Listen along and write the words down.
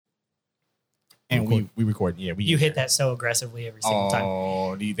And we record. Yeah, you hit that so aggressively every single time.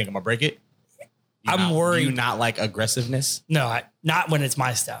 Oh, do you think I'm gonna break it? I'm worried. Do you not like aggressiveness? No, not when it's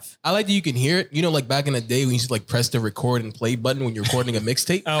my stuff. I like that you can hear it. You know, like back in the day when you used to like press the record and play button when you're recording a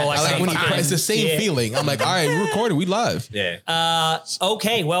mixtape. Oh, like I like when you press, it's the same feeling. I'm like, all right, we're recording, we live. Yeah.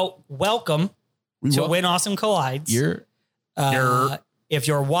 Okay. Well, welcome to When Awesome Collides. If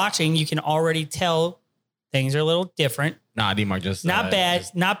you're watching, you can already tell things are a little different. Nah, D-Mark just not bad.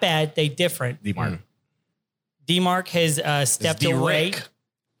 Not bad. They different. D-Mark. D-Mark has stepped away.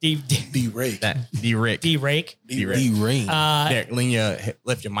 D-Rake. D-Rake. D-Rake. D-Rain. Lenya,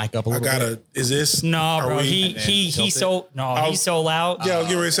 lift your mic up a little bit. Is this? No, bro. He's so loud. Yeah, I was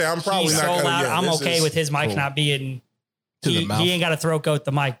getting ready to say, I'm probably he's not so gonna. loud. Yeah, I'm okay with his mic not being. He ain't got to throat goat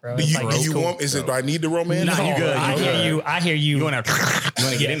the mic, bro. Do you want? Is it? Do I need the romance? No, you good. I hear you. You want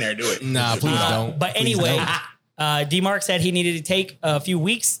to get in there and do it? Nah, please don't. But anyway, D-Mark said he needed to take a few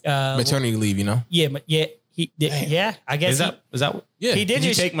weeks. Maternity leave, you know? Yeah. I guess. Is that? Yeah. He did. Did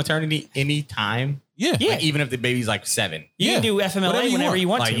you take maternity any time? Yeah. Like, even if the baby's like 7. You can do FMLA whenever you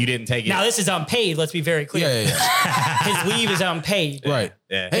want to. Like you didn't take it. Now this is unpaid. Let's be very clear. Yeah. His leave is unpaid. Right.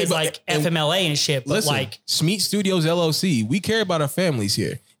 Yeah. It's like FMLA and shit. But listen, like Smeet Studios LLC, we care about our families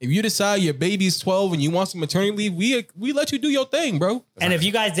here. If you decide your baby's 12 and you want some maternity leave, we let you do your thing, bro. And if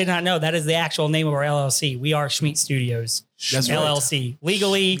you guys did not know, that is the actual name of our LLC. We are Schmeat Studios LLC. Right.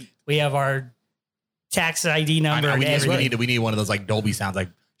 Legally, we have our tax ID number. We need one of those like Dolby sounds like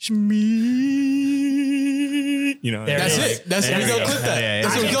Schmeat. You know, that's it. That's it. We're gonna clip that.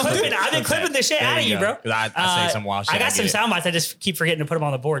 I've been clipping the shit out of you, bro. I say some wild shit. I got some sound bites. I just keep forgetting to put them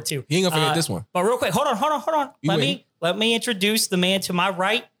on the board too. You ain't gonna forget this one. But real quick, hold on. Let me introduce the man to my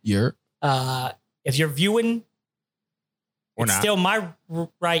right. If you're viewing, it's still my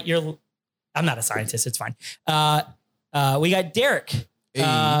right. I'm not a scientist. It's fine. We got Derek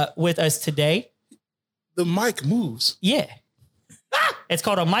with us today. The mic moves. Yeah. It's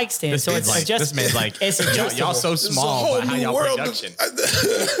called a mic stand. So it's like, this man's like, it's y'all so small, but how y'all production? This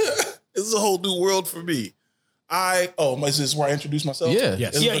is a whole new world for me. Is this where I introduce myself? Yeah.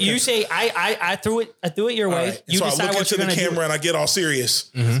 Yes. Yeah. You say I threw it your way. Right. You so decide I look what into you're the gonna camera do. and I get all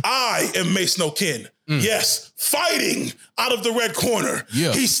serious. Mm-hmm. I am MASE NO KEN. Yes, fighting out of the red corner.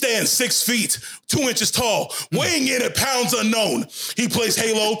 Yeah. He stands 6 feet, 2 inches tall, weighing in at pounds unknown. He plays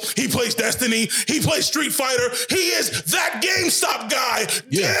Halo. He plays Destiny. He plays Street Fighter. He is that GameStop guy.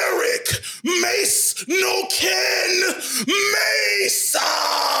 Yeah. Derek MASE NO KEN Mesa.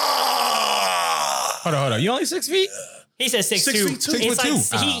 Hold on. You only 6 feet? He says 6'2". 6'2".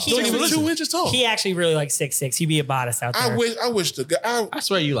 He's 2 inches tall. He actually really likes 6'6". He'd be a bodice out there. I wish the guy. I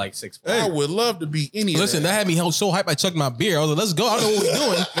swear you like 6'4". I would love to be any. Listen, that had me so hyped. I chugged my beer. I was like, "Let's go." I don't know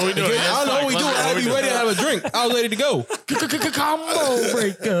what we're doing. I don't know what we're doing. I had to be ready to have a drink. I was ready to go. Combo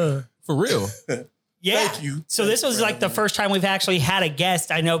breaker. For real. Yeah. Thank you. So this was like the first time we've actually had a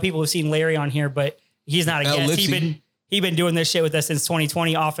guest. I know people have seen Larry on here, but he's not a guest. He's been doing this shit with us since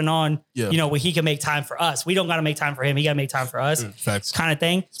 2020 off and on. Yeah. You know, where he can make time for us. We don't got to make time for him. He got to make time for us. Facts. Kind of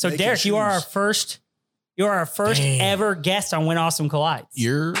thing. So Derek, you are our first ever guest on When Awesome Collides.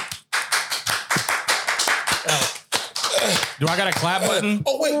 You're. Do I got a clap button?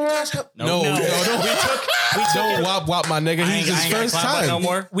 Oh wait, you guys have no. We took wop my nigga. He's his first time. No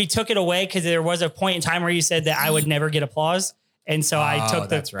more. We took it away because there was a point in time where you said that I would never get applause. And so I took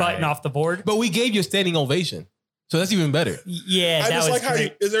the button off the board. But we gave you a standing ovation. So that's even better. Yeah, that was like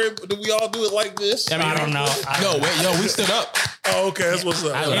great. Do we all do it like this? I don't know. We stood up. Oh, okay, that's what's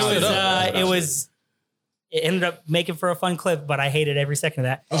up. It ended up making for a fun clip, but I hated every second of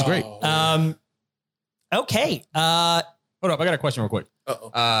that. That was great. Okay. Hold up, I got a question real quich.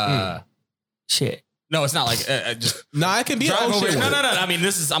 Shit. No, it's not like just. Nah, it can be. No. I mean,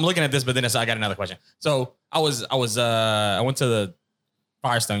 I'm looking at this, but then I got another question. So I went to the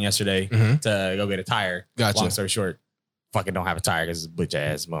Firestone yesterday to go get a tire. Gotcha. Long story short, fucking don't have a tire because it's bitch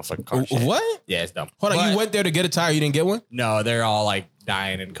ass motherfucking car shit. What? Yeah, it's dumb. Hold on, you went there to get a tire, you didn't get one? No, they're all like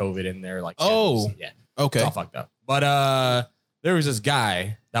dying in COVID and they're like, yeah, okay, it's all fucked up. But there was this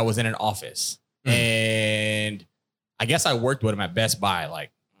guy that was in an office, and I guess I worked with him at Best Buy like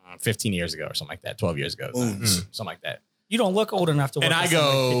 15 years ago or something like that, 12 years ago, something like that. You don't look old enough to work. And I with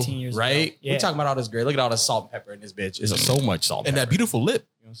go, like 15 years right? ago. Yeah. We're talking about all this great. Look at all this salt and pepper in this bitch. It's so much salt and that beautiful lip.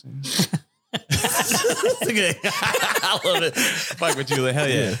 You know what I'm saying? I love it. Fuck with you.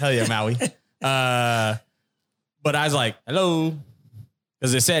 Hell yeah, Maui. But I was like, hello.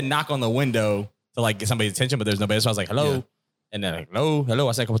 Because it said knock on the window to like get somebody's attention, but there's nobody. So I was like, hello. Yeah. And then like, hello.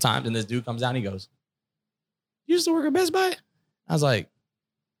 I said a couple times. And this dude comes down. He goes, you used to work at Best Buy? I was like,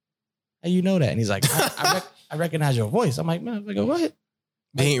 how you know that? And he's like, I recognize your voice. I'm like, man, I go, what?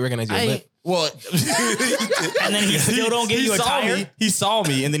 They ain't recognize your lip. Well, and then he still don't give you a tire. He saw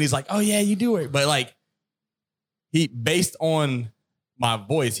me, and then he's like, "Oh yeah, you do it." But like, he based on my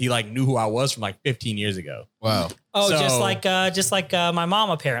voice, he like knew who I was from like 15 years ago. Wow. Oh, so, just like my mom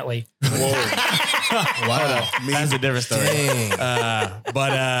apparently. Whoa. Wow. That's a different story.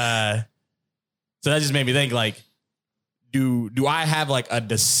 So that just made me think like, do I have like a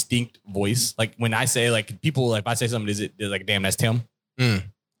distinct voice? Like when I say like people, like if I say something, is it like, damn, that's Tim?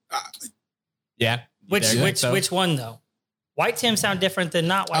 Yeah. Which one though? White Tim sound different than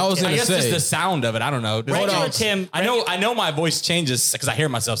not white Tim. I guess just the sound of it. I don't know. Regular Tim. I know my voice changes because I hear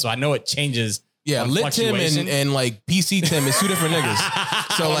myself, so I know it changes. Yeah, lit Tim and like PC Tim is two different niggas.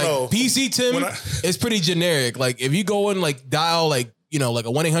 So like PC Tim is pretty generic. Like if you go and like dial like, you know, like a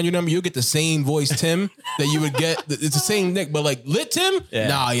 1-800 number, you'll get the same voice Tim that you would get. It's the same nick, but like lit Tim,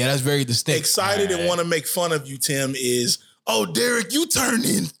 that's very distinct. Excited and want to make fun of you, Tim, is, oh, Derek, you turned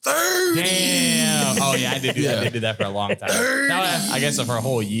in 30. Damn. Oh yeah, I did do that. I did that for a long time. I guess for a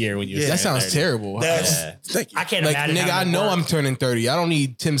whole year when you were that sounds 30. terrible. Thank you. I can't like, imagine. Nigga, I know I'm turning 30. I don't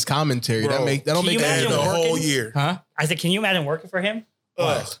need Tim's commentary. Bro, that don't make that the whole year. Huh? I said, can you imagine working for him?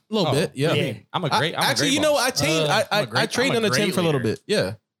 A little bit, yeah. I'm a great. Actually, you know, I trained under Tim for a little bit.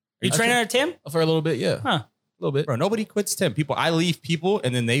 Yeah. You trained under Tim? For a little bit, yeah. Huh. A little bit. Bro, nobody quits Tim. I leave people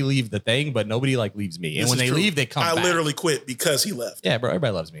and then they leave the thing, but nobody like leaves me. And when they leave, they come back. I literally quit because he left. Yeah, bro.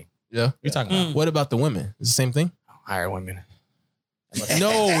 Everybody loves me. Yeah. What are you talking about? What about the women? Is the same thing? Hire women.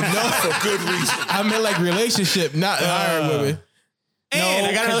 No, For good reason. I meant like relationship, not hiring women. And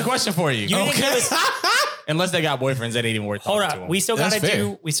I got another question for you. Okay. Unless they got boyfriends, that ain't even worth Hold talking to on. them. We still got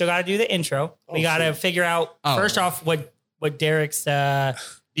to do the intro. We got to figure out first off what Derek's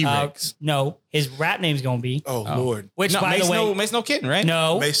no, his rap name's going to be. Oh Lord. Which by the way, Mace No Ken, right?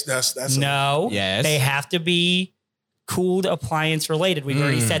 No. Mace, that's no. Yes. They have to be cooled appliance related. We've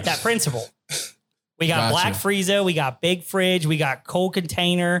already set that principle. We got Black Freezer, we got Big Fridge, we got Cold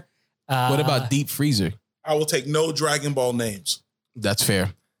Container. What about Deep Freezer? I will take no Dragon Ball names. That's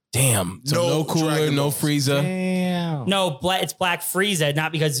fair. Damn. So no cooler, no freezer. Damn. No, it's Black Frieza,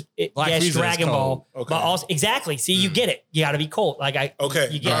 not because it's Dragon Ball, but also exactly. See, you get it. You got to be cold. You get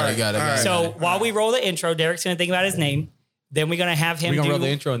it. Got it. So while we roll the intro, Derek's gonna think about his name. Then we're gonna have him. We gonna roll the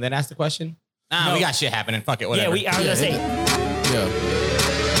intro and then ask the question. No, we got shit happening. Fuck it. Whatever. Yeah, I was gonna say. Yeah.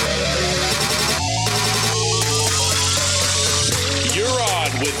 You're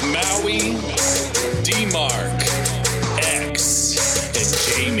on with Maui, D-Mark, X,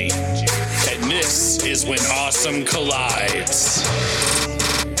 and Jamie. And this is When Awesome Collides.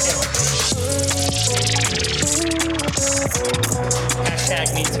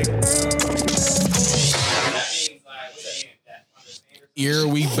 Hashtag me too. Here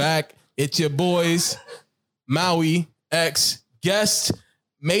we back. It's your boys, Maui, X, guest,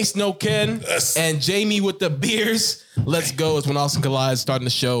 Mace No Ken, and Jamie with the beers. Let's go. It's When Awesome Collides, starting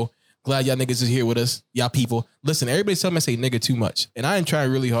the show. Glad y'all niggas is here with us. Y'all people. Listen, everybody tell me I say nigga too much. And I ain't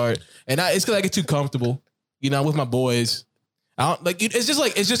trying really hard. And it's because I get too comfortable, with my boys. I don't, it's just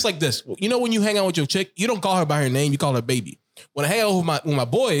like this. You know when you hang out with your chick, you don't call her by her name, you call her baby. When I hang out with my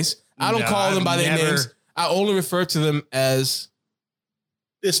boys, I don't call them by their names. I only refer to them as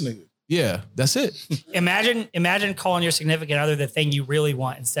this nigga. Yeah, that's it. Imagine calling your significant other the thing you really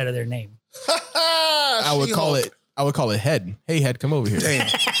want instead of their name. I would call it head. Hey, head, come over here. Damn.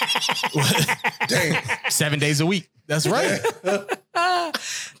 Damn. 7 days a week. That's right.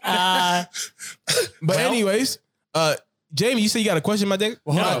 Anyways, Jamie, you say you got a question, my guy?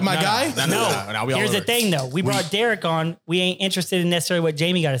 No. Here's the thing, though. We brought Derek on. We ain't interested in necessarily what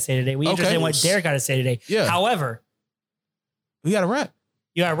Jamie got to say today. We interested in what Derek got to say today. Yeah. However, we got to rap.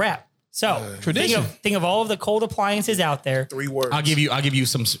 You got to rap. So tradition. Think of all of the cold appliances out there. 3 words. I'll give you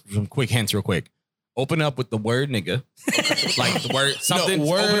some quick hints real quick. Open up with the word nigga. Like the word something.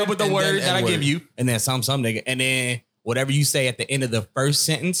 Open up with the word that I give you. And then some nigga. And then whatever you say at the end of the first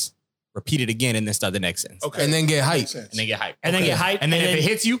sentence, repeat it again and then start the next sentence. Okay. And then get hype. And then get hype. And then get hype. And then if it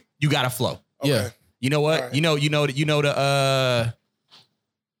hits you, you gotta flow. Okay. Yeah. You know what? Right. You know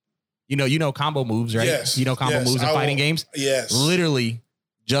combo moves, right? Yes. You know combo moves in fighting games? Yes. Literally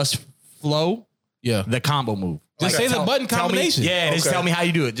just flow the combo move. Just say the button combination. Just tell me how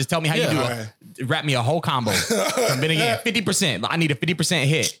you do it. Just tell me how you do it. Wrap me a whole combo. From beginning again, 50%. I need a 50%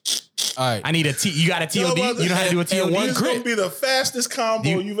 hit. All right. I need you got a TOD? You know how to do a TOD? This is going to be the fastest combo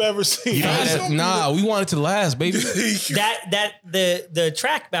you've ever seen. We want it to last, baby. The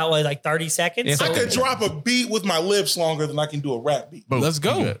track battle was like 30 seconds. I could drop a beat with my lips longer than I can do a rap beat. Let's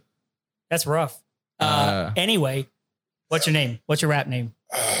go. That's rough. Anyway, what's your name? What's your rap name?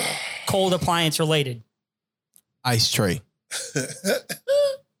 Cold appliance related. Ice tray.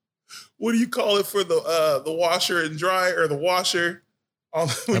 what do you call it for the washer and dryer or the washer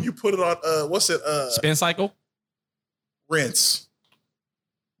when you put it on? What's it? Spin cycle. Rinse.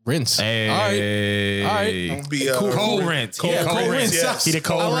 Hey. All right. I'm gonna be cold rinse. Cold rinse. Yes. He did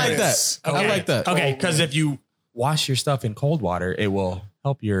cold I like rinse. that. I like that. Okay. Because if you wash your stuff in cold water, it will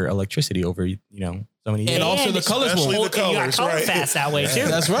help your electricity over, so many years. And also the colors especially won't. the colors, you got color right? fast that way too.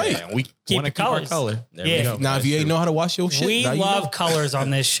 That's right. Yeah, we Keep want to the keep our colors. color. There Yeah. we go. Now, if you ain't know how to wash your shit, We now you love know. colors on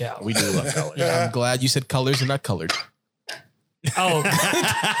this show. We do love color. I'm glad you said colors and not colored. Oh,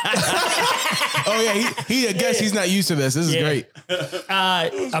 Oh yeah, I guess he's not used to this. This is Yeah. great.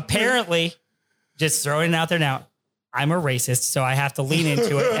 Apparently, just throwing it out there now, I'm a racist, so I have to lean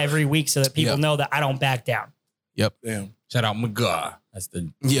into it every week so that people Yep. know that I don't back down. Yep. Damn. Shout out McGuh. That's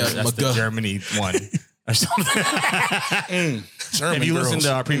the McGuh. the Germany one. Or something. German If you listen girls.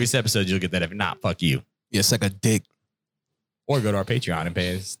 to our previous episodes, you'll get that. If not, fuck you. Yeah, suck a dick. Or go to our Patreon and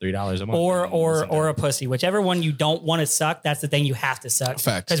pay us $3 a month. Or a pussy, whichever one you don't want to suck. That's the thing you have to suck.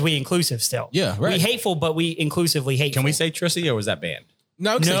 Facts. Because we inclusive still. Yeah, right. We hateful, but we inclusively hateful. Can we say Trissy or was that banned?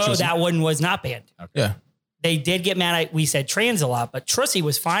 No, we can say No, Tristan. that one was not banned. Yeah. They did get mad at, we said trans a lot, but Trussy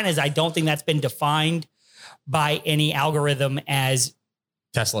was fine, as I don't think that's been defined by any algorithm as,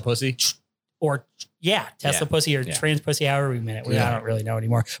 Tesla pussy. or Tesla pussy or trans pussy, however we meant it. I don't really know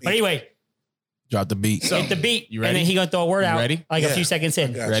anymore. But anyway, Drop the beat. hit the beat. You ready? And then he gonna throw a word out ready? like a Yeah. few seconds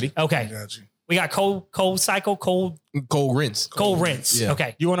in. Got you. Ready? I Okay. got you. We got cold cycle, cold rinse. rinse. Yeah.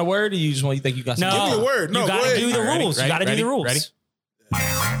 Okay. You want a word or you just want you think you got No. something? Give me a word. No, you go gotta ahead. do the All right, rules. ready, You gotta do ready, the rules. ready?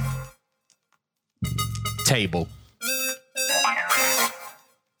 Table.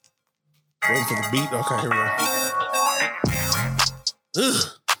 Waiting for the beat. Okay, here we go.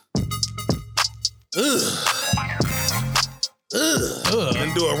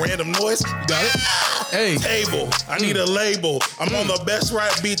 And do a random noise. You got it? Hey. Table. I need a label. I'm on the best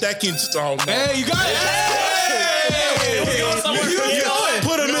rap beat that can. Oh, no. Hey, you got it. Hey.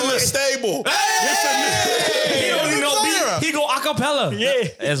 Put him in the stable. He don't even know beat. He go acapella. Yeah.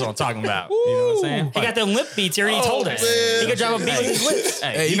 That's what I'm talking about. You know what I'm saying? He got them lip beats. He already told us. man. He could drop a beat with his lips.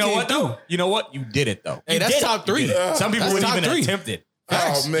 Hey, Hey, you know came what through. though? You know what? You did it though. Hey, that's did it. top 3. Some people That's wouldn't top even 3. attempt it.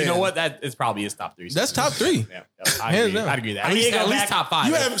 Oh, man. You know what? That is probably his top 3. That's top 3. Yeah, I Hands agree. down. I'd agree with that. I At need to least, go at least back. top 5.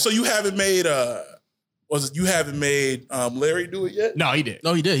 You haven't made you haven't made Larry do it yet? No, he did.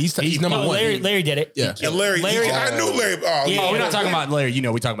 No, he did. He's number No, 1. Larry did it. Yeah. And Larry, I knew Larry. Oh, Yeah. Oh, we're not talking about Larry. You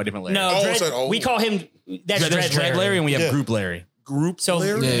know, we're talking about different Larry. No, Oh, Dread, so- we call him, that's There's Dread Larry and we have Yeah. Group Larry. Group. So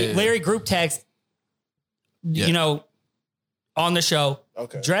Larry? Yeah. Larry group text, Yeah. you know, on the show.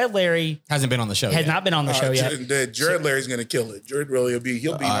 Okay. Dread Larry Hasn't been on the show has yet. not been on the show yet. Jared Larry's gonna kill it. Jared really he'll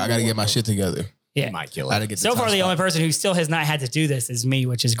be. I got to get my shit together. He Yeah. might kill I gotta it. get So top far, the spot. only person who still has not had to do this is me,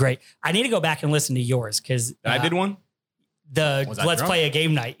 which is great. I need to go back and listen to yours because I did one? the Was I Let's drunk? Play a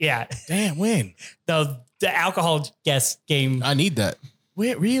Game Night. Yeah. Damn, when? The alcohol guest game. I need that.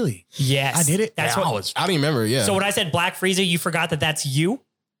 Wait, really? Yes. I did it? That's Yeah, what I was. I don't even remember. Yeah. So when I said Black Frieza, you forgot that that's you.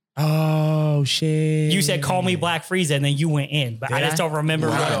 Oh, shit. You said call me Black Frieza, and then you went in, but I Did just I? don't remember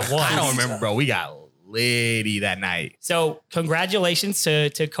what it was. I don't remember, bro. We got litty that night. So congratulations to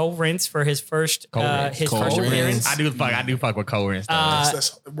Cole Rince for his first Cole Rince. his Cole first Rince. appearance. I do fuck with Cole Rince. That's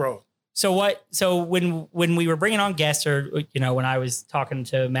bro. So what? So when we were bringing on guests, or when I was talking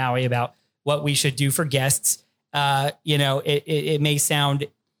to Maui about what we should do for guests, it may sound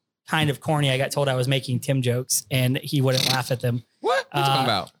kind of corny. I got told I was making Tim jokes, and he wouldn't laugh at them. What are you talking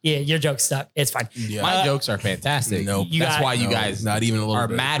about? Yeah, your jokes stuck. It's fine. Yeah. My jokes are fantastic. Nope. That's why you guys not even a little are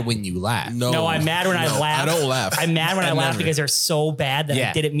bit. mad when you laugh. No, I'm mad when I laugh. I don't laugh. I'm mad when I laugh because they're so bad that I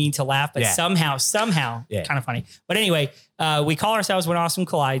Yeah. didn't mean to laugh, but Yeah. somehow, Yeah. kind of funny. But anyway, we call ourselves When Awesome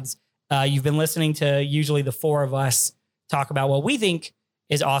Collides. You've been listening to usually the 4 of us talk about what we think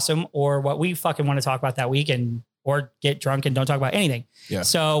is awesome or what we fucking want to talk about that week, or get drunk and don't talk about anything. Yeah.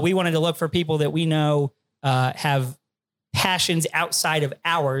 So we wanted to look for people that we know have passions outside of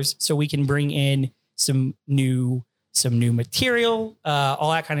ours, so we can bring in some new material,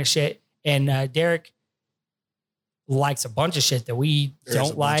 all that kind of shit. And Derek likes a bunch of shit that we There's a don't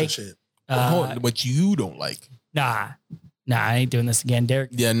bunch like. of shit. What you don't like. Nah, I ain't doing this again.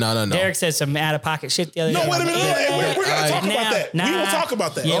 Derek No. Derek said some out of pocket shit the other day. No, wait a minute. We're gonna talk Nah, about that. nah. We will talk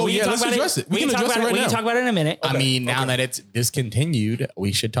about that. Yeah, Oh, we yeah, can talk let's about address it. We We can can talk address about it it. right We can now. talk about it in a minute. I mean, now that it's discontinued,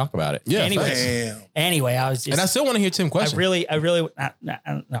 we should talk about it. Yeah. Anyways. facts. Damn. Anyway, I was just. And I still want to hear Tim I question. really, I don't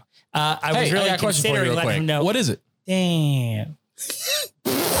know. I was Hey, I really got a question for you considering real letting quick. him know. What is it? Damn.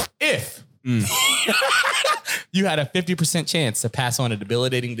 If you had a 50% chance to pass on a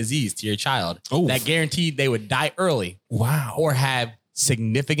debilitating disease to your child Oof. that guaranteed they would die early Wow. or have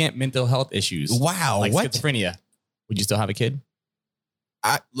significant mental health issues, Wow. like What? schizophrenia, would you still have a kid?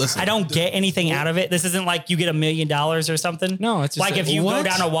 Listen, I don't get anything out of it. This isn't like you get $1 million or something. No, it's just like if you go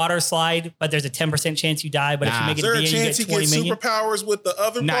down a water slide, but there's a 10% chance you die. But if you make it is there to a the end, you chance he get 20 gets million. superpowers with the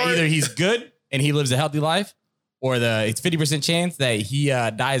other Not part? either he's good and he lives a healthy life, or it's 50% chance that he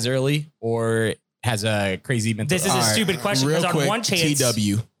dies early or has a crazy mental. This is a stupid question real because quick, on one chance,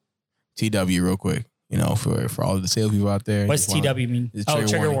 TW, real quick. You know, for all of the sales people out there. What's TW mean?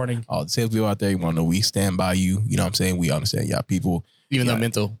 Trigger warning. All the sales people out there, you want to know we stand by you. You know what I'm saying? We understand y'all people. Even though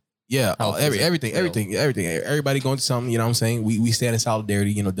mental. Yeah, everything. Everybody going to something, you know what I'm saying? We stand in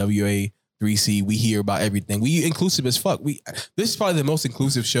solidarity, you know, WA3C, we hear about everything. We inclusive as fuck. This is probably the most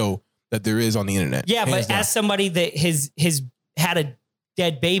inclusive show that there is on the internet. Yeah, but as somebody that has had a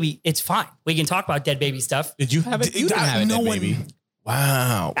dead baby, it's fine. We can talk about dead baby stuff. Did you have it? You didn't have a dead baby.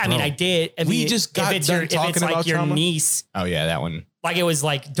 Wow. I mean, I did. I mean, we just got done talking about your trauma. niece. Oh yeah, that one. Like it was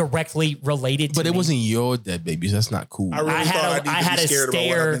like directly related to But it me. wasn't your dead baby. So that's not cool. I really thought I needed to be scared about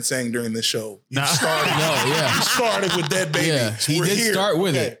what I've been saying during this show. You started with dead baby. Yeah, he did start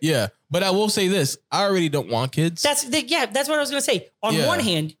with it. Yeah. But I will say this. I already don't want kids. That's what I was going to say. On one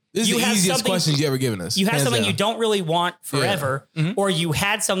hand, this is you the have easiest something, questions you ever given us. You have hands something down. you don't really want forever, or you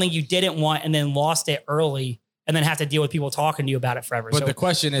had something you didn't want and then lost it early and then have to deal with people talking to you about it forever. But so the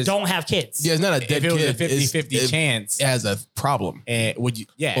question is, don't have kids. Yeah, it's not a dead if it kid. was a 50-50 chance, it has a problem. And would you?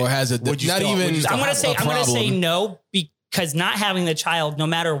 Yeah. Or has a would you not still, even. I'm going to say no because not having the child, no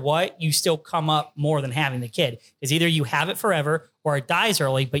matter what, you still come up more than having the kid. Because either you have it forever or it dies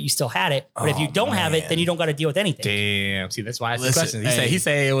early, but you still had it. But if you don't have it, then you don't got to deal with anything. Damn. See, that's why I asked the question. He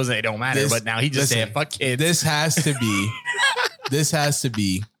said it was it don't matter, but now he just said fuck kids. This has to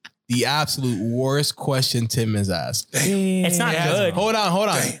be the absolute worst question Tim has asked. It's not good. Hold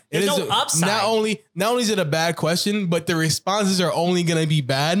on. There's no upside. Not only is it a bad question, but the responses are only going to be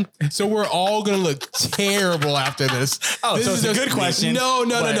bad. So we're all going to look terrible after this. Oh, this so it's a good question. No.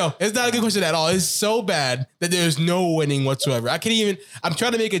 It's not a good question at all. It's so bad that there's no winning whatsoever. I'm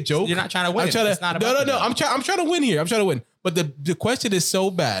trying to make a joke. You're not trying to win. It's not about no. I'm trying to win here. I'm trying to win. But the question is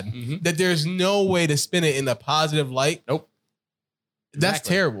so bad that there's no way to spin it in a positive light. Nope. That's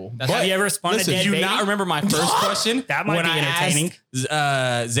terrible. Have you ever spun a dead do you baby? not remember my first question? That might be entertaining.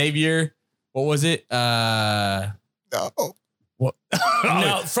 Asked, Xavier, what was it? No. What?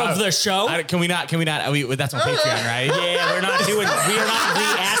 No, from the show. Can we not? That's on Patreon, right? Yeah, we are not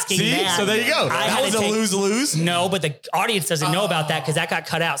re-asking See? that. So there you go. That was a lose-lose. No, but the audience doesn't know about that because that got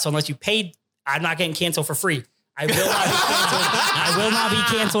cut out. So unless you paid, I'm not getting canceled for free. I will not be canceled. I will not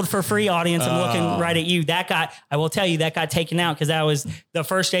be canceled for free, audience. I'm looking right at you. I will tell you that got taken out because that was the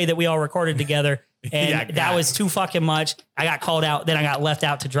first day that we all recorded together. And that was too fucking much. I got called out. Then I got left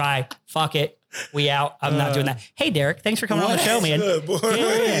out to dry. Fuck it. We out. I'm not doing that. Hey, Derek, thanks for coming on the show, man. Good, boy.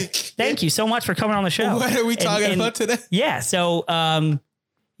 Yeah. Thank you so much for coming on the show. What are we talking about today? Yeah. So,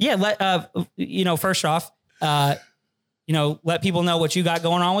 first off, let people know what you got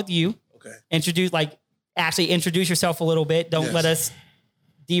going on with you. Okay. Introduce yourself a little bit. Don't let us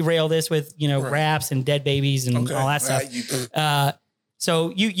derail this with, raps and dead babies and all that stuff.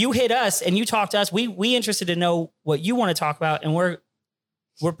 So you hit us and you talk to us. We interested to know what you want to talk about, and we're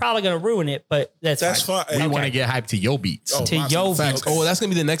probably going to ruin it, but that's fine. We want to get hyped to your beats. To your beats. Okay. Oh, that's going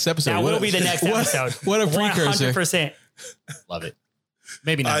to be the next episode. That will be the next episode. What a precursor. 100%. Love it.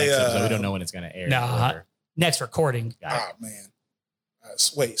 Maybe not next episode. We don't know when it's going to air. Next recording. Man.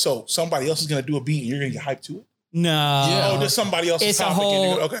 Wait, so somebody else is going to do a beat and you're going to get hyped to it? No. Yeah. Oh, there's somebody else's It's a topic.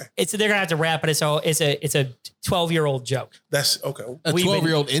 whole. Okay. They're gonna have to rap, but it's a 12-year-old joke. That's okay. A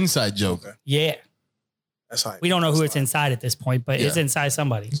 12-year-old inside joke. Okay. Yeah. That's hype. We don't know who it's inside at this point, but it's inside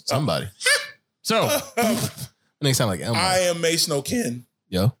somebody. Somebody. So, they sound like Elmo. I am Mace No Ken.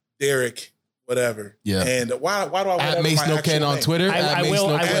 Yo. Derek, whatever. Yeah. And why do I at Mace No Ken on Twitter? I will.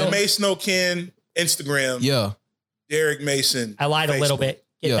 At Mace No Ken Instagram. Yeah. Derek Mason. I lied a little bit.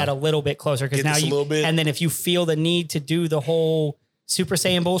 Get that a little bit closer because now you. And then if you feel the need to do the whole Super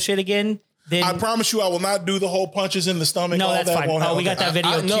Saiyan bullshit again, then I promise you, I will not do the whole punches in the stomach. No, that's fine. Oh, we got that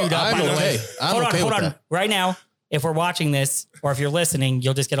video queued up. By the way, hold on. Right now, if we're watching this or if you're listening,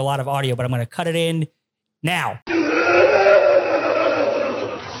 you'll just get a lot of audio. But I'm going to cut it in now.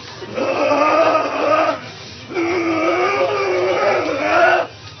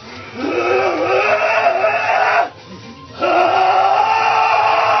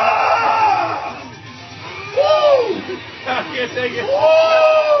 Take it.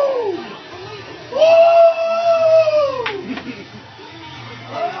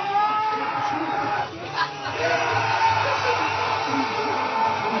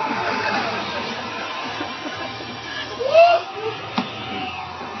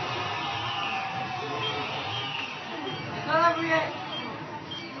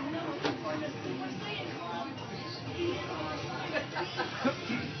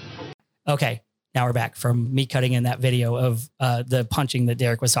 Okay, now we're back from me cutting in that video of the punching that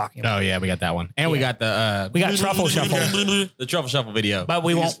Derek was talking about. Oh yeah, we got that one, and we got the Truffle Shuffle, the Truffle Shuffle video. but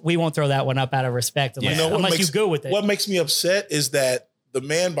we won't throw that one up out of respect unless you go with it. What makes me upset is that the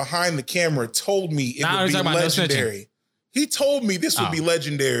man behind the camera told me it would be legendary. He told me this would be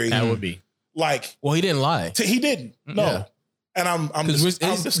legendary. That would be. Like, well, he didn't lie. He didn't. No. Yeah. And I'm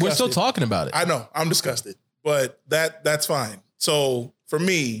disgusted. We're still talking about it. I know. I'm disgusted. But that's fine. So for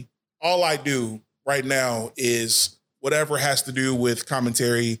me, all I do right now is whatever has to do with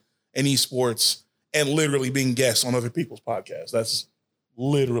commentary and esports and literally being guests on other people's podcasts. That's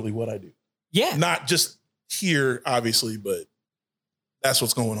literally what I do. Yeah. Not just here, obviously, but that's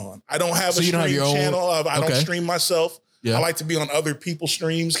what's going on. I don't have a stream channel. I don't stream myself. Yeah. I like to be on other people's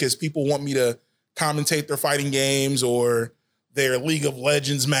streams because people want me to commentate their fighting games or their League of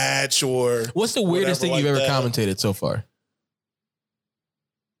Legends match or what's the weirdest thing you've ever commentated so far?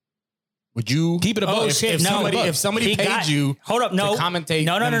 Would you keep it above? If somebody paid you, to commentate,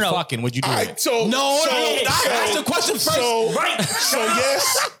 no. Fucking, would you do it? I asked the question first. So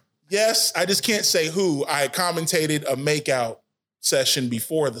yes. I just can't say who. I commentated a makeout session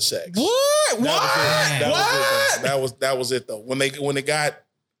before the sex. What? That was it though. When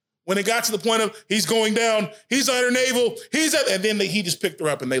it got to the point of he's going down, he's on her navel, and then he just picked her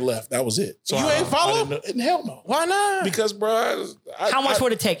up and they left. That was it. So you ain't follow? Hell no. Why not? Because, bro, how much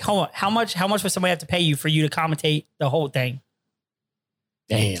would it take? Hold on. How much would somebody have to pay you for you to commentate the whole thing?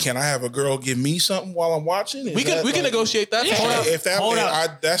 Damn. Can I have a girl give me something while I'm watching? We can negotiate that. Yeah. Hold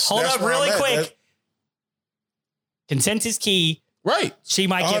up really quick. Consent is key. Right. She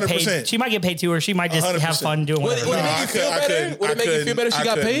might get 100%. Paid. She might get paid too, or she might just 100%. Have fun doing whatever. Would it make you feel better? Would it make you feel better if she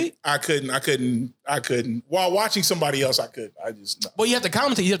got paid? I couldn't. While watching somebody else, I could. I just. No. Well, you have to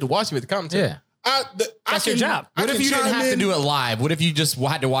commentate. You have to watch me with the commentate. Yeah. That's your job. What if you didn't have to do it live? What if you just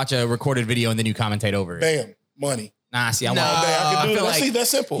had to watch a recorded video and then you commentate over it? Bam. Money. Nah, see, I can do it. See, that's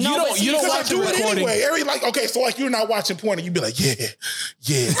simple. You don't watch do it anyway. So like you're not watching porn and you be like, yeah, go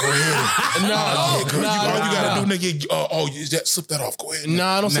ahead. You gotta do nigga. Slip that off. Go ahead. No,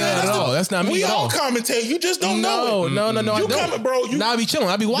 I don't say that at all. That's not me at all. We all commentate. You just don't know it. No. You comment, bro. I be chilling.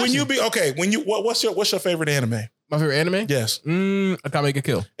 I be watching. What's your favorite anime? My favorite anime? Yes. A Kame Got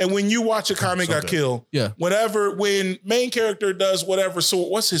Kill. And when you watch a Kame Got Kill, when main character does whatever, so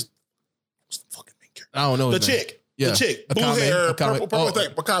what's the fucking main character? I don't know. The chick. Yeah. The chick, blue hair, purple thing,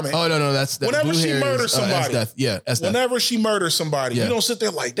 Bakame. Oh no, that's that. Whenever she murders somebody, that's death. Whenever she murders somebody, you don't sit there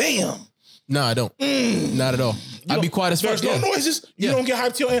like, damn. No, I don't. Not at all. I'd be quiet as fuck. There's no noises. You don't get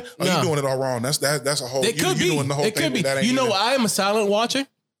hyped to your hand. Oh, you're doing it all wrong. That's a whole. It could be. Doing the whole it could be. You know, I am a silent watcher.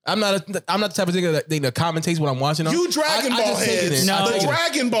 I'm not the type of thing that commentates what I'm watching on. You Dragon Ball heads. No, the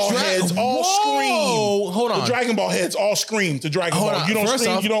Dragon Ball heads all scream. Hold on. The Dragon Ball heads all scream to Dragon Ball. You don't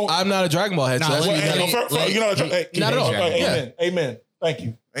scream. You don't. I'm not a Dragon Ball head. Not at all. Amen. Thank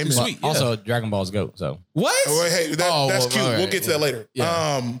you. Amen. Sweet. Also, Dragon Ball's GOAT. So what? Hey, that's cute. We'll get to that later.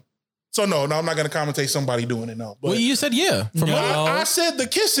 So no, I'm not going to commentate somebody doing it. No. Well, you said I said the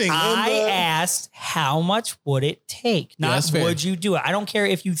kissing. I asked how much would it take? Not would you do it? I don't care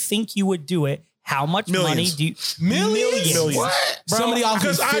if you think you would do it. How much money do you? Millions? What? Bro, somebody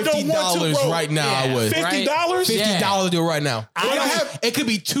offers $50 right now. I would. $50? $50 to do it right now. It could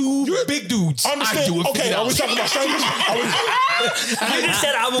be two big dudes. Understand? Okay, are we talking about strangers? You just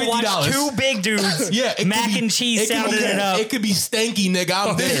said I would watch two big dudes. Mac and cheese sounded it up. It could be stanky, nigga.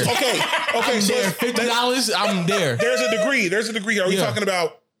 I'm there. Okay. So $50. I'm there. There's a degree. Are we talking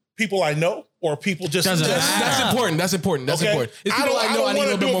about people I know or people just? That's important. That's important. It's people I know. I need a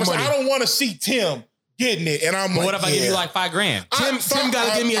little bit more money. I don't want to see Tim getting it, and I'm like, what if I give you like $5,000? Tim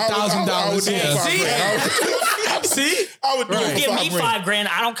got to give me $1,000. See, I would do it. Give me $5,000.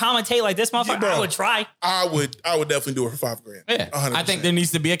 I don't commentate like this motherfucker. I would try. I would definitely do it for $5,000. Yeah, 100%. I think there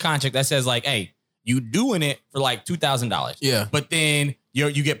needs to be a contract that says like, hey, you doing it for like $2,000. Yeah, but then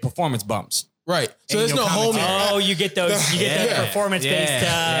you get performance bumps. Right. So there's no homie. Oh, you get those. You get those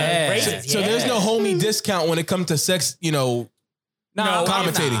performance-based raises. So there's no homie discount when it comes to sex. No,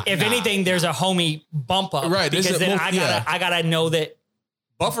 commentating. If anything, there's a homie bump up. Right. Because then I gotta know that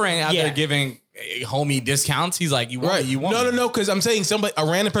Buffer ain't out there giving homie discounts. He's like, you want it, you want it. No. Because I'm saying a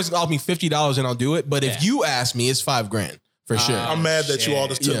random person offered me $50 and I'll do it. But if you ask me, it's $5,000 For sure. I'm mad that you all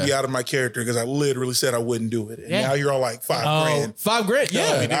just took me out of my character because I literally said I wouldn't do it. And now you're all like $5,000. $5,000.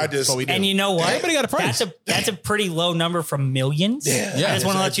 Yeah. I just, and you know what? Everybody got a price. That's a pretty low number from millions. Yeah. I just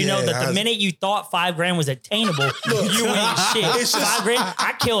want to let you know that the minute you thought $5,000 was attainable, you ain't shit. It's just, $5,000.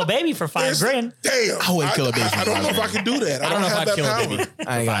 I kill a baby for $5,000. Damn. I wouldn't kill a baby. I don't know if I can do that. I don't have that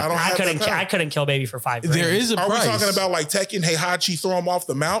power. I couldn't kill a baby for $5,000. There is a price. Are we talking about like Tekken Heihachi throw him off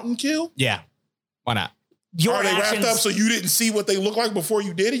the mountain kill? Yeah. Why not? Are they wrapped up so you didn't see what they look like before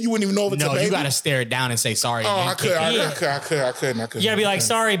you did it? You wouldn't even know if it's a baby? No, you got to stare it down and say sorry. Oh, I couldn't. You gotta be like,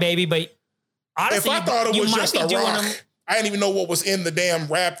 sorry, baby, but honestly, if I thought it was just a rock, I didn't even know what was in the damn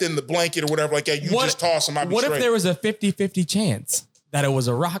wrapped in the blanket or whatever like that. You just toss them. What if there was a 50-50 chance that it was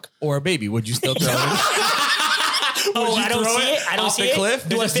a rock or a baby? Would you still throw it? I don't see it. I don't see it. Cliff?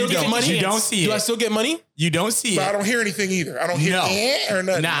 Do I still get money? You don't see it. Do I still get money? You don't see But it. I don't hear anything either. I don't hear or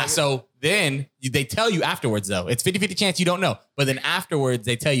nothing. Nah, so then they tell you afterwards, though. It's 50-50 chance you don't know. But then afterwards,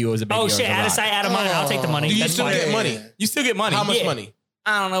 they tell you it was a baby. Oh, shit. Out of sight, out of mind. I'll take the money. Do you That's still fine. get money? You still get money. How much money?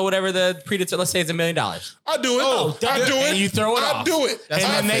 I don't know, whatever the predator, let's say it's $1 million. I do it. I do it. And you throw it off. I do it. And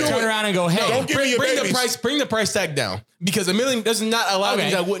then they turn around and go, hey, don't give me your bring babies. the price tag down because $1 million does not allow you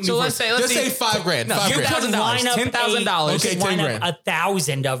that wouldn't. So do let's say $5,000. No, $5,000. $10,000. $10,000. Okay, line 10 up grand.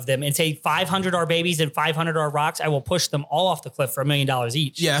 1,000 of them and say 500 are babies and 500 are rocks. I will push them all off the cliff for $1 million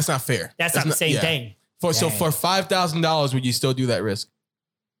each. Yeah, that's not fair. That's not the same thing. So for $5,000, would you still do that risk?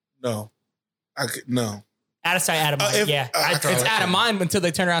 No. No. Out of sight, out of mind. It's out of mind until they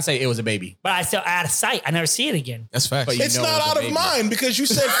turn around and say it was a baby. But I still out of sight. I never see it again. That's fact. But It's not out of mind because you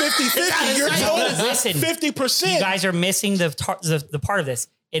said 50-50. You're told Listen, 50%. You guys are missing the part of this.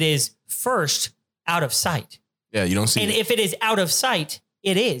 It is first out of sight. Yeah, you don't see And it. if it is out of sight,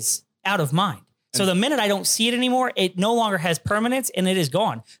 it is out of mind. So the minute I don't see it anymore, it no longer has permanence and it is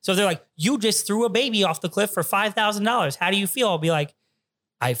gone. So if they're like, you just threw a baby off the cliff for $5,000. How do you feel? I'll be like,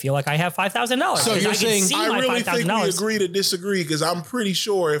 I feel like I have $5,000. So you're saying I really think we agree to disagree because I'm pretty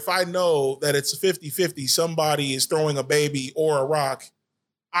sure if I know that it's 50-50, somebody is throwing a baby or a rock,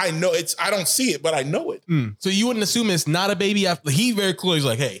 I know I don't see it, but I know it. So you wouldn't assume it's not a baby after he very clearly is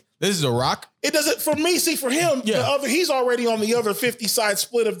like, hey, this is a rock. It doesn't for me. See, for him, he's already on the other 50 side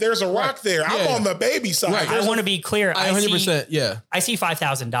split. If there's a rock there, I'm on the baby side. Right. I want to be clear. I 100%. Yeah, I see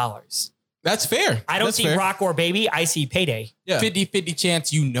 $5,000. that's fair. I don't see rock or baby. I see payday. Yeah, 50-50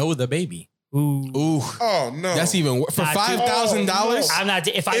 chance you know the baby. Ooh. Oh no, that's even for $5,000. I'm not.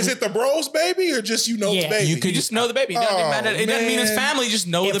 Is it the bros baby or just the baby? You could just know the baby. It doesn't mean his family. Just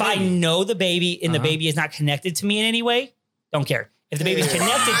know the baby. If I know the baby and the baby is not connected to me in any way, don't care. If the baby's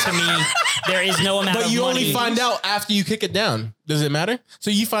connected to me, there is no amount of money. But you only find out after you kick it down. Does it matter?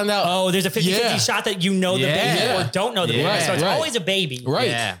 So you find out. Oh, there's a 50-50 shot that you know the baby or don't know the baby. So it's always a baby.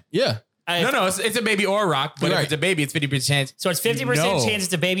 Right. Yeah. No, it's a baby or a rock. But if it's a baby, it's 50% chance. So it's 50% chance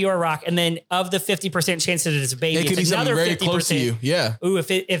it's a baby or a rock. And then of the 50% chance that it's a baby, it could be another very 50%. Close to you. Yeah. Ooh,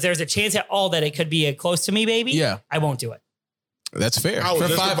 if there's a chance at all that it could be a close to me baby, I won't do it. That's fair. For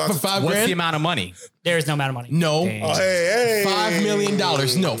 $5 What's grand? the amount of money? There is no amount of money. No. Hey. $5 million. No,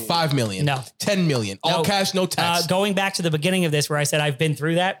 $5 million. No. $10 million. All cash, no tax. Going back to the beginning of this where I said I've been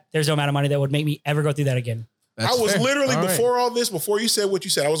through that, there's no amount of money that would make me ever go through that again. That's I was fair. literally All before all this, before you said what you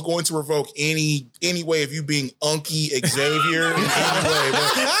said, I was going to revoke any way of you being Unky Xavier in any way.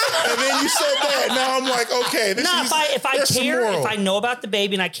 And then you said that. Now I'm like, okay. If I know about the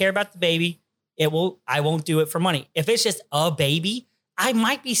baby and I care about the baby, I won't do it for money. If it's just a baby, I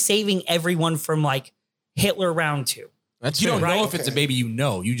might be saving everyone from like Hitler round 2. That's you don't right? know if it's a baby, you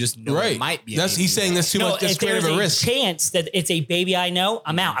know. You just know it might be. He's saying that's too much. That's great of a risk. If there's a chance that it's a baby I know,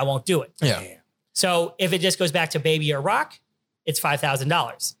 I'm out. I won't do it. Yeah. So if it just goes back to baby or rock, it's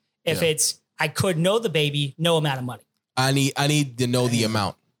 $5,000. If it's I could know the baby, no amount of money. I need to know the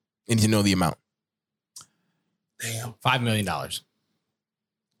amount. I need to know the amount. Damn. $5 million.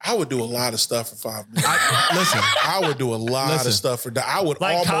 I would do a lot of stuff for $5 million. I would do a lot of stuff for that. I would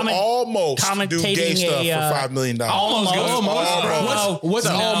like almost do gay stuff for $5 million. Almost. What's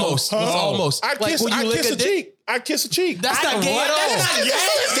almost? What's almost? I'd kiss a cheek. I'd kiss a cheek. That's not gay at all. That's not gay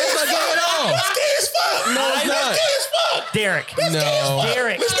at all. That's gay as fuck. No, it's not. That's gay as fuck. Derek. No.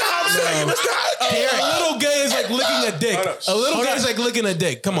 Derek. Let's not say it. Derek. A little gay is like licking a dick. A little gay is like licking a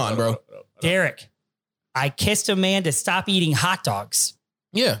dick. Come on, bro. Derek. I kissed a man to stop eating hot dogs.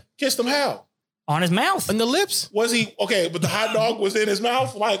 Yeah. Kissed him how? On his mouth. On the lips? Was he okay? But the hot dog was in his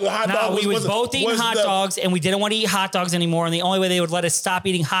mouth. Like the hot dog. We was both eating hot dogs, and we didn't want to eat hot dogs anymore. And the only way they would let us stop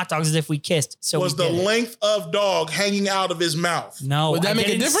eating hot dogs is if we kissed. So was the length of dog hanging out of his mouth? No, would that make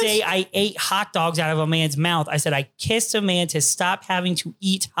a didn't difference? say I ate hot dogs out of a man's mouth. I said I kissed a man to stop having to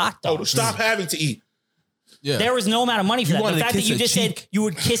eat hot dogs. Oh, to stop having to eat. Yeah. There was no amount of money for that. wanted The to fact that kiss you a just said you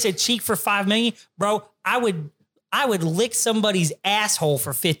would kiss a cheek for $5 million, bro, I would lick somebody's asshole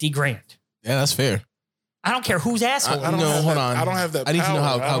for 50 grand. Yeah, that's fair. I don't care whose asshole. I don't have hold that- on. I don't have that I need to know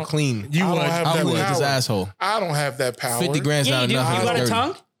power. how clean I don't have I that would lick his power. asshole. I don't have that power. 50 grand's Yeah, not you do. enough. You It's got a dirty.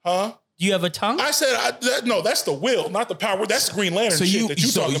 tongue? Huh? Do you have a tongue? I said, no, that's the will, not the power. That's Green Lantern So shit that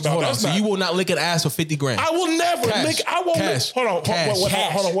you talking about. hold on. That's So not, you will not lick an ass for 50 grand. I will never Cash. lick. I won't Cash. lick. Hold on. Cash.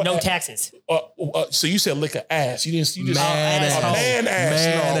 Cash, Hold on. What, no taxes. So you said lick an ass. You just Man a ass. man ass.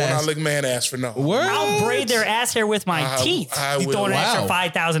 Man No, when I ass. lick man ass for no. Word? I'll braid their ass hair with my teeth. I You will. throwing an extra Wow.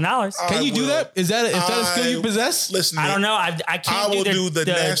 $5,000. Can you do will. that? Is that a skill you possess? Listen, I don't know. I can't I will do the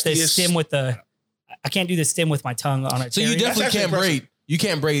the nastiest- stem with the. I can't do the stem with my tongue on it. So you definitely actually can't impressive. braid. You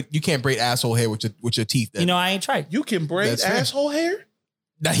can't braid asshole hair with your teeth. Then. You know, I ain't tried. You can braid That's fair. asshole hair.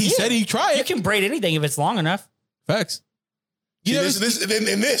 Now he said he tried You it. can braid anything if it's long enough. Facts. See, You never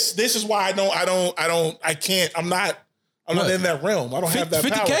this is why I can't. I'm not What? in that realm. I don't have that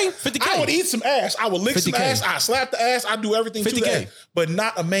 50K? power. 50K? I would eat some ass. I would lick some 50K. ass. I slap the ass. I do everything to 50K. that, but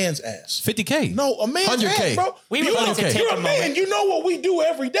not a man's ass. 50K. No, a man's 100K. ass, bro. We would You like to know- take You're a a man. moment. You know what we do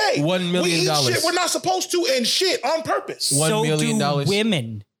every day. $1 million. We eat shit we're not supposed to and shit on purpose. $1 so million. do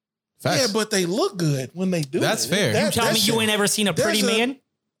women. Facts. Yeah, but they look good when they do. That's it. fair. That- You tell me that's you it. ain't ever seen a There's pretty man?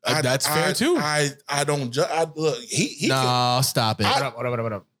 That's fair too. I don't judge. Look, he No, stop it. I- What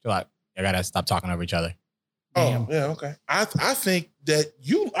up? Chill out. I gotta stop talking over each other. Oh, yeah, okay. I think that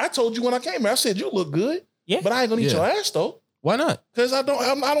I told you when I came here, I said you look good. Yeah. But I ain't gonna eat Yeah. your ass though. Why not? Because I don't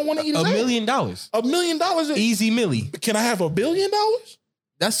want to eat his $1 ass. million. $1 million. Easy millie. Can I have $1 billion?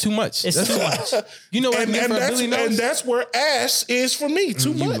 That's too much. It's That's too much. You know what I mean for $1 billion? and that's where ass is for me.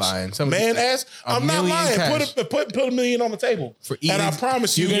 Too You much. lying. Man ass. I'm not $1 million lying. cash. Put $1 million on the table. For eating, And I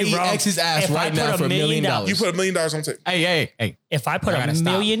promise you, you're gonna eat wrong. X's ass If I right put now $1 for $1 million. million, you put $1 million on the table. Hey. If I put I gotta $1 stop.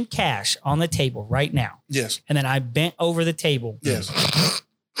 million cash on the table right now, Yes. and then I bent over the table, Yes.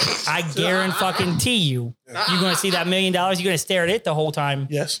 I guarantee you, you're going to see that $1 million. You're going to stare at it the whole time.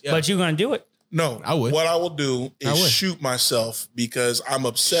 Yes. But you're going to do it. No, I would. What I will do I is would. shoot myself because I'm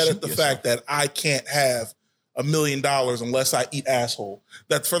upset Shoot at the yourself. fact that I can't have $1 million unless I eat asshole.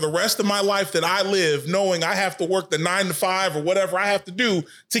 That for the rest of my life that I live, knowing I have to work the 9 to 5 or whatever I have to do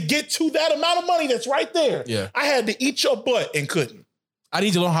to get to that amount of money that's right there. Yeah. I had to eat your butt and couldn't. I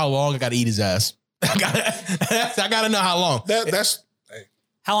need to know how long I got to eat his ass. I got to know how long. That's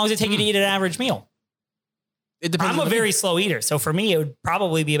How long does it take you to eat an average meal? It depends. I'm a on the- very slow eater. So for me, it would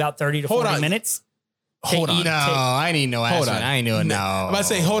probably be about 30 to Hold 40 on. minutes. Hold on. No, I ain't no ass. Hold on. I ain't doing no. I'm about to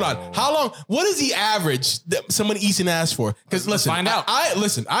say, hold on. How long? What is the average that someone eats an ass for? Because listen, find out. I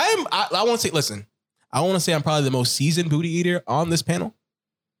want to say, listen. I want to say I'm probably the most seasoned booty eater on this panel.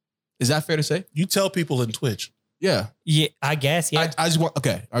 Is that fair to say? you tell people in Twitch. Yeah. Yeah, I guess. Yeah. I just want.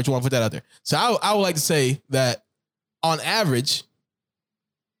 Okay. I just want to put that out there. So I would like to say that on average,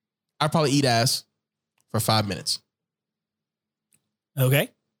 I probably eat ass for 5 minutes. Okay.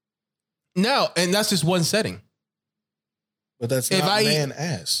 No, and that's just one setting. But that's If not I eat- man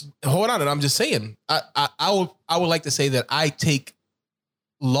ass. Hold on, and I'm just saying. I would like to say that I take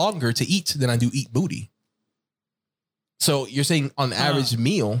longer to eat than I do eat booty. So you're saying on average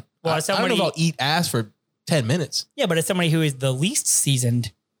meal, Well, I as don't know somebody- if I'll eat ass for 10 minutes. Yeah, but as somebody who is the least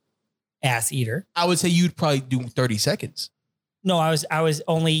seasoned ass eater, I would say you'd probably do 30 seconds. no, I was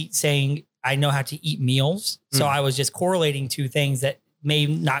only saying I know how to eat meals. So I was just correlating two things that may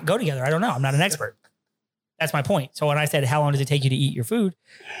not go together. I don't know. I'm not an expert. That's my point. So when I said, how long does it take you to eat your food?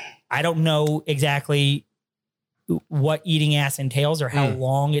 I don't know exactly what eating ass entails or how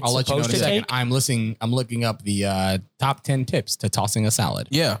long it's I'll let you know in supposed a to second. take. I'm looking up the top 10 tips to tossing a salad.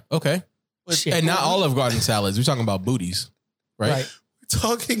 Yeah. Okay. Shit. And not all of garden salads. We're talking about booties, right? Right. We're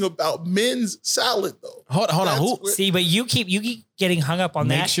talking about men's salad though. Hold on. That's Who? where- See, but you keep getting hung up on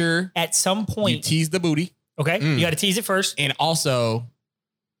Make that. sure At some you point, tease the booty okay, you got to tease it first. and also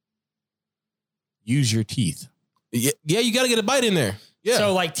use your teeth. Yeah, you got to get a bite in there. Yeah.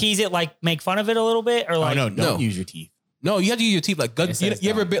 So like tease it, like make fun of it a little bit, or like Oh, no, don't no. use your teeth. No, you have to use your teeth like gun. It says You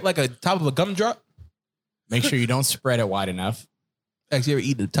ever don't. bit like a top of a gumdrop? Make sure you don't spread it wide enough. Actually, you ever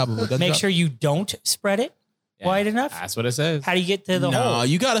eat the top of a gumdrop? make sure you don't spread it Yeah, wide enough. That's what it says. How do you get to the No, hole?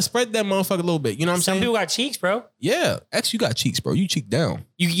 you got to spread that motherfucker a little bit. You know what I'm Some saying? people got cheeks, bro. Yeah. Actually, you got cheeks, bro. You cheek down.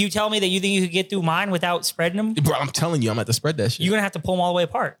 You tell me that you think you could get through mine without spreading them? Bro, I'm telling you, I'm going to have to spread that shit. You're gonna have to pull them all the way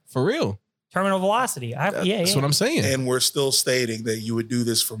apart. For real. Terminal velocity. That's what I'm saying. And we're still stating that you would do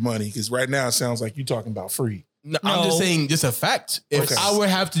this for money because right now it sounds like you're talking about free. No, I'm just No. saying, just a fact. If Okay. I would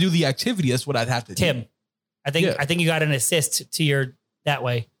have to do the activity, that's what I'd have to do. Tim, I think you got an assist to your that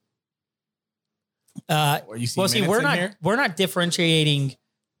way. Or you see Well, see, minutes we're in not here? we're not differentiating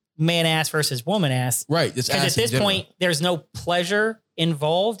man ass versus woman ass. Right. Because at this point, there's no pleasure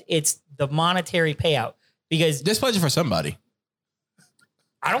involved. It's the monetary payout. Because there's pleasure for somebody.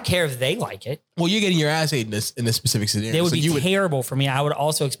 I don't care if they like it. Well, you're getting your ass ate in this specific scenario. It would be terrible for me. I would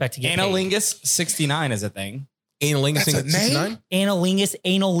also expect to get Analingus 69 is a thing. Analingus 69?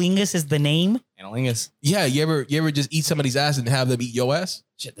 Analingus is the name. Analingus. Yeah, you ever just eat somebody's ass and have them eat your ass?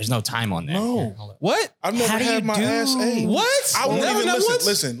 Shit, there's no time on that. No. What? I've never had my ass ate. What? I won't even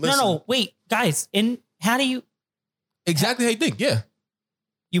listen. No, wait, guys. And how do you exactly how you think? Yeah.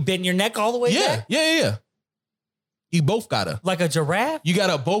 You bend your neck all the way back? Yeah. You both gotta. Like a giraffe? You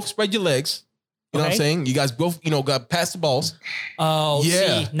gotta both spread your legs. You know what I'm saying? You guys both, got past the balls. Oh,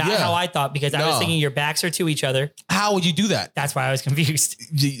 see, not how I thought, because I was thinking your backs are to each other. How would you do that? That's why I was confused.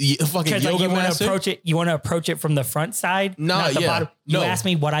 Fucking Because yoga you want master? to approach it. You want to approach it from the front side, not the bottom. You asked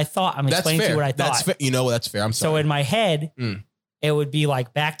me what I thought. I'm explaining to you what I thought. That's fair. That's fair. I'm sorry. So in my head, it would be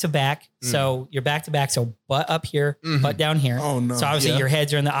like back to back. So you're back to back. So butt up here, butt down here. Oh no! So obviously your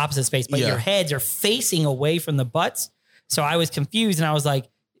heads are in the opposite space, but your heads are facing away from the butts. So I was confused, and I was like,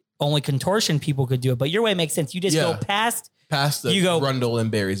 only contortion people could do it. But your way makes sense. You just go past the Rundle and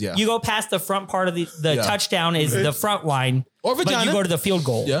berries. Yeah. You go past the front part of the touchdown is the front line. Or vagina. But you go to the field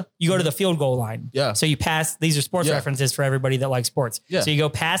goal. Yeah. You go to the field goal line. Yeah. So you pass, these are sports references for everybody that likes sports. Yeah. So you go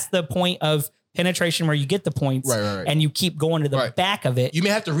past the point of penetration where you get the points. Right. And you keep going to the back of it. You may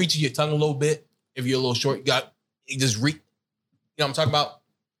have to reach your tongue a little bit if you're a little short. You just reach. You know what I'm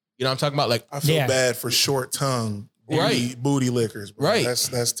talking about? Like, I feel bad for short tongue. Booty lickers. Bro. Right.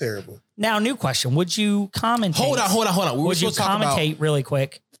 That's terrible. Now, new question. Would you commentate? Hold on. Would you commentate really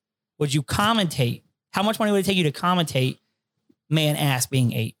quick? Would you commentate? How much money would it take you to commentate man ass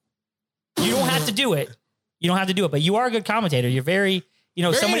being ate? You don't have to do it. But you are a good commentator. You're very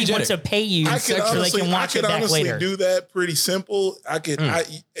somebody energetic. wants to pay you so they can watch it back later. Do that pretty simple. I could.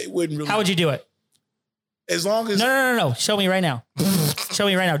 It wouldn't really. How would you do it? As long as no. Show me right now.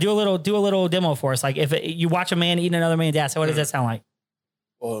 Do a little demo for us. Like if you watch a man eating another man's ass, what does that sound like?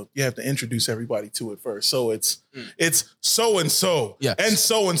 Well, you have to introduce everybody to it first. So it's so and so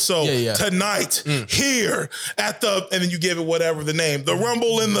and so tonight here at the, and then you give it whatever the name, the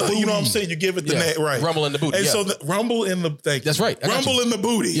Rumble in the, you know what I'm saying? You give it the name, right? Rumble in the booty. And so the Rumble in the, that's right. Rumble in the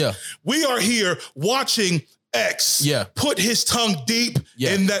booty. Yeah. We are here watching X put his tongue deep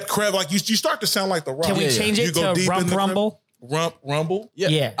in that crevice. Like you start to sound like the Rumble. Can we change it to Rump Rumble? Rumble?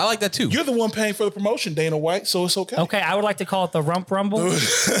 Yeah. I like that too. You're the one paying for the promotion, Dana White, so it's okay. Okay, I would like to call it the Rump Rumble.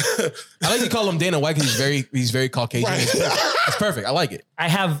 I like to call him Dana White because he's very Caucasian. Right. It's perfect. I like it. I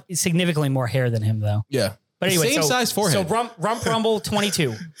have significantly more hair than him though. Yeah. But anyway, same size forehead. So Rump Rumble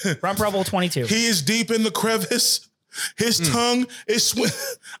 22. Rump Rumble 22. He is deep in the crevice. His tongue is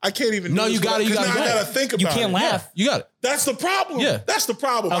I can't even. No, you got it. You got it. I gotta think about it. You can't laugh. Yeah, you got it. That's the problem. Yeah, that's the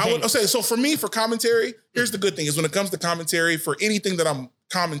problem. Okay. I would say so for me for commentary. Here's the good thing: is when it comes to commentary for anything that I'm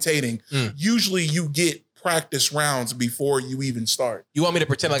commentating, usually you get practice rounds before you even start. You want me to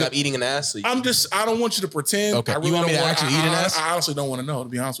pretend like I'm eating an ass? I don't want you to pretend. Okay. I really you want me to actually eat an ass? I honestly don't want to know, to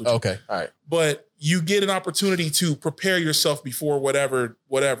be honest with you. Okay. All right. But you get an opportunity to prepare yourself before whatever.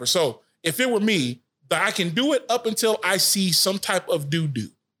 So if it were me, I can do it up until I see some type of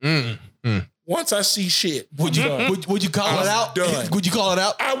doo-doo. Once I see shit, would you call it out? Done. Would you call it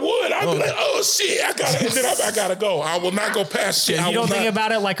out? I would. I'd be like, oh shit, I gotta go. I will not go past shit. You don't think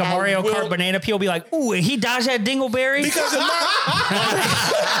about it like a Mario Kart banana peel? Be like, ooh, he dodged that dingleberry because in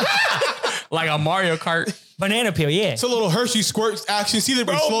like a Mario Kart banana peel. Yeah, it's a little Hershey squirt action. See that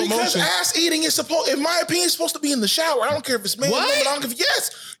in slow because motion. Ass eating is supposed, in my opinion, is supposed to be in the shower. I don't care if it's man or woman. I don't give.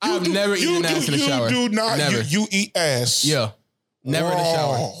 Yes, I've never eaten ass in the shower. You do not. Never. You eat ass. Yeah. Never in the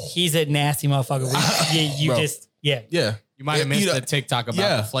shower. He's a nasty motherfucker. You just. Yeah. You might have missed the TikTok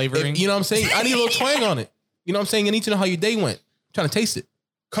about the flavoring. You know what I'm saying? I need a little twang on it. You know what I'm saying? I need to know how your day went. I'm trying to taste it.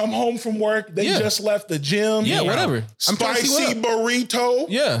 Come home from work. They just left the gym. Yeah, whatever. Spicy burrito.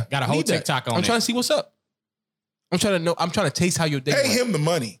 Yeah. Got a whole TikTok on it. I'm trying to see what's up. I'm trying to know. I'm trying to taste how your day went. Pay him the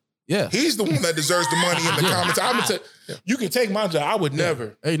money. Yeah. He's the one that deserves the money in the comments. I'm gonna say, you can take my job. I would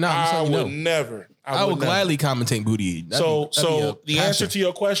never. Hey, I would never. I would gladly commentate booty eating. So the answer to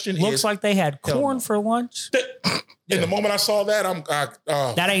your question looks is, like they had corn for lunch. In the moment I saw that,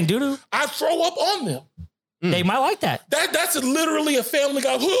 that ain't doo-doo. I throw up on them. They might like that. That's literally a family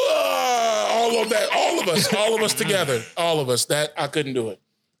guy. All of that. All of us together. All of us. That I couldn't do it.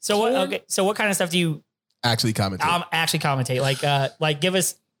 So what? Okay. So what kind of stuff do you actually commentate? Actually commentate. Like give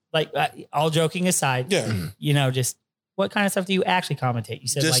us all joking aside. Yeah. Just what kind of stuff do you actually commentate? You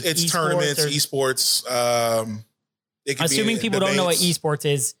said just like it's tournaments, esports. Assuming people don't know what esports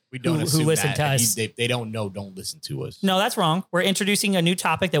is. We don't who listen to us. They don't know. Don't listen to us. No, that's wrong. We're introducing a new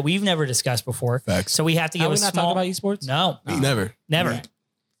topic that we've never discussed before. Facts. So we have to give Are we a not small. talking about esports? No, Never.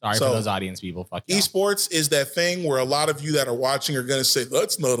 Sorry So, for those audience people. Fuck y'all. Esports is that thing where a lot of you that are watching are going to say,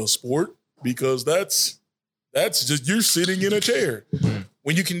 that's not a sport because that's just you sitting in a chair.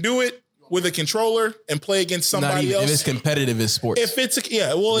 When you can do it with a controller and play against somebody else. If it's competitive, it's sports. If it's it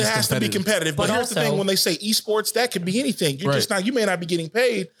has to be competitive. But here's the thing: when they say esports, that could be anything. You're just not. You may not be getting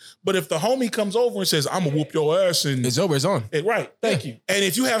paid, but if the homie comes over and says, "I'm gonna whoop your ass," and it's over, it's on. Right. Thank you. And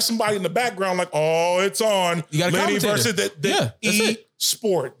if you have somebody in the background like, "Oh, it's on," you got a Lenny commentator. versus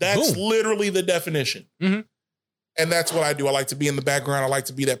e-sport. That's literally the definition. Mm-hmm. And that's what I do. I like to be in the background. I like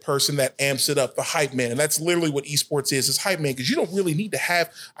to be that person that amps it up, the hype man. And that's literally what esports is hype man. Because you don't really need to have,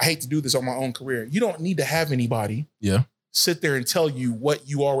 I hate to do this on my own career. You don't need to have anybody sit there and tell you what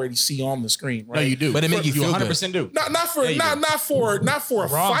you already see on the screen. Right? No, you do. But it make you feel 100% do. Not for a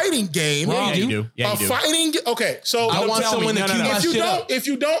fighting game. Yeah, you do. Yeah, you do. Fighting. Okay. So I want someone to keep my shit up. If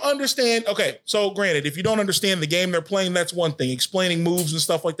you don't understand, okay. So granted, if you don't understand the game they're playing, that's one thing. Explaining moves and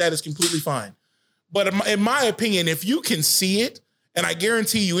stuff like that is completely fine. But in my opinion, if you can see it, and I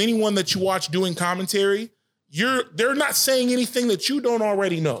guarantee you, anyone that you watch doing commentary, they're not saying anything that you don't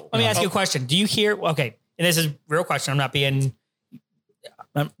already know. Let me ask you a question. Do you hear? Okay, and this is a real question. I'm not being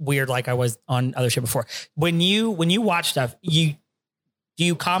weird like I was on other shit before. When you watch stuff, do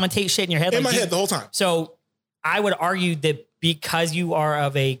you commentate shit in your head? In my head the whole time. So I would argue that because you are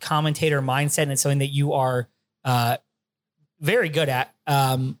of a commentator mindset and it's something that you are very good at,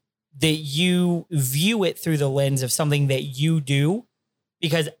 that you view it through the lens of something that you do,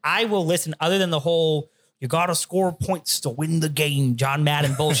 because I will listen other than the whole, you got to score points to win the game, John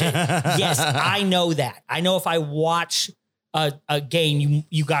Madden bullshit. Yes, I know that. I know if I watch a game,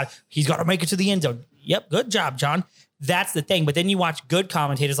 he's got to make it to the end zone. Yep. Good job, John. That's the thing. But then you watch good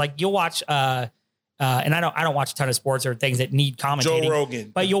commentators, like you'll watch, and I don't watch a ton of sports or things that need commentating. Joe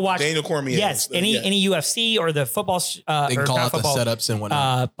Rogan, but you'll watch Daniel Cormier. Yes, any UFC or the football. They or call not out football, the setups and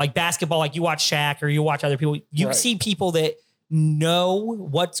whatnot. like basketball, like you watch Shaq or you watch other people. You see people that know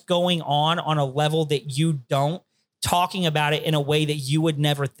what's going on a level that you don't, talking about it in a way that you would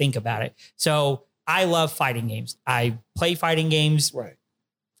never think about it. So I love fighting games. I play fighting games. Right.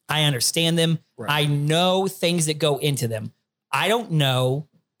 I understand them. Right. I know things that go into them. I don't know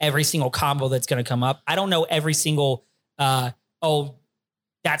every single combo that's going to come up. I don't know every single,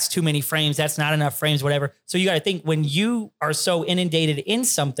 that's too many frames. That's not enough frames, whatever. So you got to think, when you are so inundated in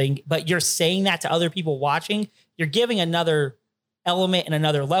something, but you're saying that to other people watching, you're giving another element and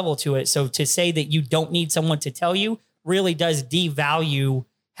another level to it. So to say that you don't need someone to tell you really does devalue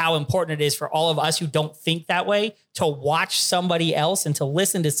how important it is for all of us who don't think that way to watch somebody else and to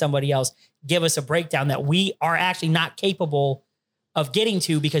listen to somebody else give us a breakdown that we are actually not capable of getting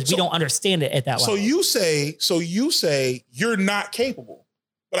to because we don't understand it at that level. So you say you're not capable,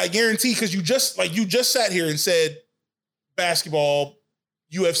 but I guarantee, because you just sat here and said basketball,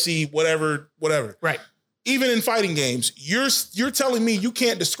 UFC, whatever. Right. Even in fighting games, you're telling me you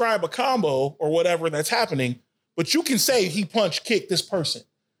can't describe a combo or whatever that's happening, but you can say he punch kicked this person.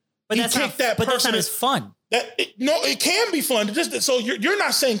 But that's not as fun. It can be fun. So you're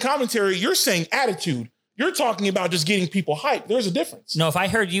not saying commentary, you're saying attitude. You're talking about just getting people hyped. There's a difference. No, if I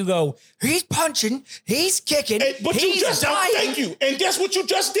heard you go, he's punching, he's kicking, but he's you just dying. Thank you. And guess what you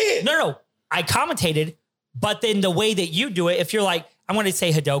just did? No. I commentated, but then the way that you do it, if you're like, I want to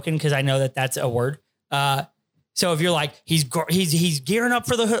say Hadoken because I know that that's a word. So if you're like, he's gearing up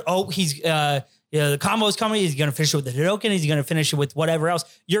for the the combo is coming. He's going to finish it with the Hadoken. He's going to finish it with whatever else.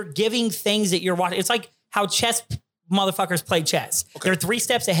 You're giving things that you're watching. It's like how chess motherfuckers play chess. Okay. They're 3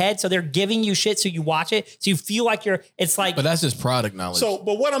 steps ahead, so they're giving you shit so you watch it, so you feel like it's like. But that's just product knowledge. So,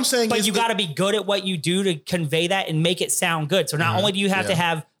 but what I'm saying is, you got to be good at what you do to convey that and make it sound good. So not only do you have to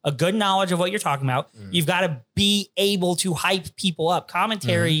have a good knowledge of what you're talking about, you've got to be able to hype people up.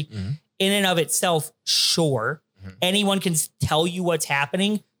 Commentary in and of itself, sure, anyone can tell you what's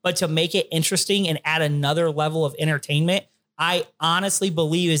happening, but to make it interesting and add another level of entertainment, I honestly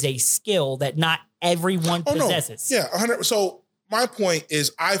believe is a skill that not everyone possesses. No. Yeah, 100. So my point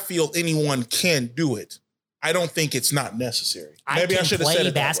is, I feel anyone can do it. I don't think it's not necessary. Maybe I should have said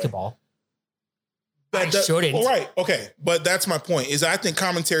it basketball. I shouldn't. Well, right. Okay. But that's my point, is I think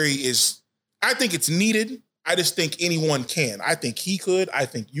commentary I think it's needed. I just think anyone can. I think he could. I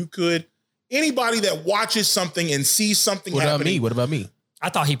think you could. Anybody that watches something and sees something happening. What about me? I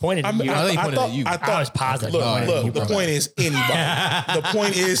thought he pointed at you. I was positive. Look, the point is anybody. The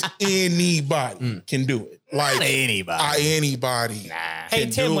point is anybody can do it. Like Not anybody. Anybody. Nah. Hey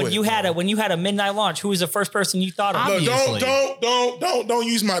Tim, when you had a midnight launch, who was the first person you thought of? Look, Obviously. don't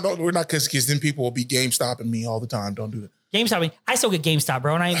use my. We're not because then people will be GameStopping me all the time. Don't do it. GameStop. I still get GameStop,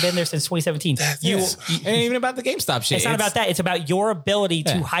 bro, and I ain't been there since 2017. It ain't even about the GameStop shit. It's not about that. It's about your ability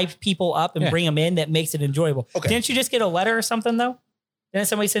to hype people up and bring them in. That makes it enjoyable. Okay. Didn't you just get a letter or something though? Didn't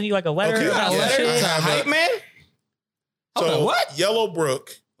somebody send you like a letter? Okay, about yeah. that shit? Hype man? So what?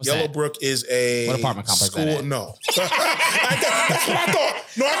 Yellowbrook. Yellowbrook is a What apartment complex school. that at? No, that's what I thought.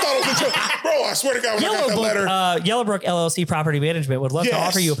 No, I thought it was a bro. I swear to God, when I got that letter. Yellowbrook LLC Property Management would love to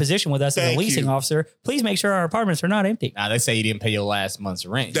offer you a position with us as a Thank leasing you. officer. Please make sure our apartments are not empty. Nah, they say you didn't pay your last month's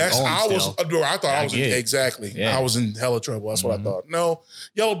rent. That's You owe 'em I was. still. I thought I was in, get it. exactly. Yeah. I was in hella trouble. That's what I thought. No,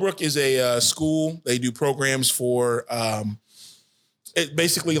 Yellowbrook is a school. They do programs for it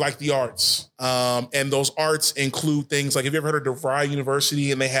basically like the arts, and those arts include things like have you ever heard of DeVry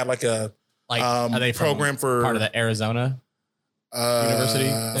University? And they had like a Are they from program for part of the Arizona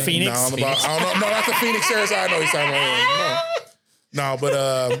University? Phoenix? No, I don't know. No, that's the Phoenix, Arizona. I know he's talking about. No, but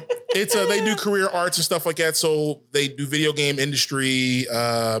it's they do career arts and stuff like that. So they do video game industry,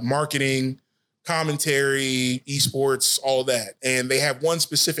 marketing, commentary, esports, all that. And they have one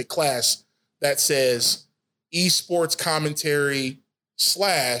specific class that says esports commentary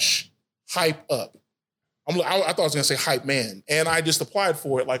 / hype up. I thought I was going to say hype man. And I just applied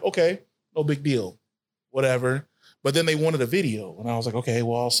for it like, okay, no big deal, whatever. But then they wanted a video. And I was like, okay,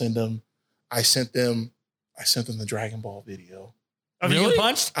 well, I'll send them. I sent them the Dragon Ball video. Of you getting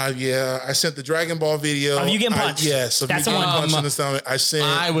punched? Yeah, I sent the Dragon Ball video. Of you getting punched? Yes. That's the one. one. Punched in the stomach. I sent.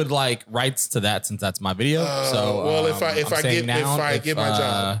 I would like rights to that since that's my video. So well, if I get my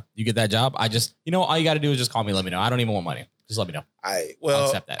job, you get that job. I just all you got to do is just call me. Let me know. I don't even want money. Just let me know. I'll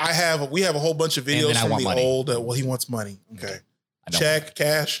accept that. We have a whole bunch of videos from the money. old. Well, he wants money. Okay, check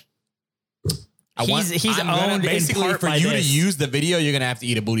cash. He's owned basically in part for by you this. to use the video. You're gonna have to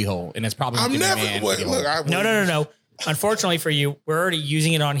eat a booty hole, and it's probably I'm never. Look, No. Unfortunately for you, we're already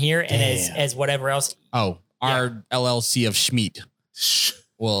using it on here and as whatever else. Oh, our LLC of Schmeat.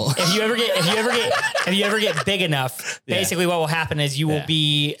 Well, if you ever get big enough, basically what will happen is you will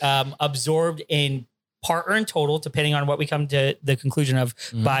be absorbed in part or in total, depending on what we come to the conclusion of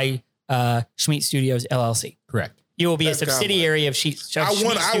by Schmeat Studios LLC. Correct. You will be a subsidiary of Schmeat Studios.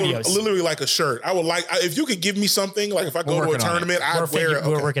 I would literally like a shirt. I would like if you could give me something like if I go to a tournament, I'd wear it.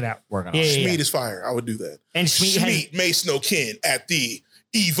 We're working out. Schmeat is fire. I would do that. And Schmeat MASE NO KEN at the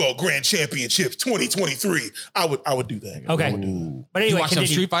Evo Grand Championships 2023. I would do that. Okay. But anyway, you watch some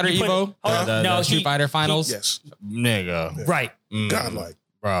Street Fighter Evo? No, Street Fighter finals. Yes, nigga. Right. Godlike.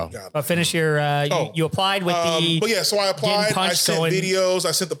 Bro, but finish your. You applied with the. But yeah, so I applied. I sent videos. I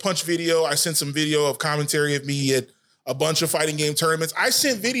sent the punch video. I sent some video of commentary of me at a bunch of fighting game tournaments. I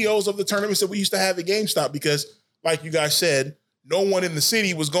sent videos of the tournaments that we used to have at GameStop because, like you guys said, no one in the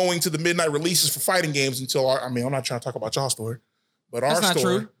city was going to the midnight releases for fighting games until I'm not trying to talk about y'all store, but our store. That's not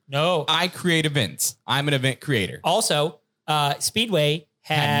true. No, I create events. I'm an event creator. Also, Speedway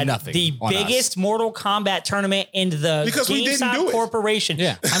had the biggest Mortal Kombat tournament in the because GameStop we didn't do it. Corporation.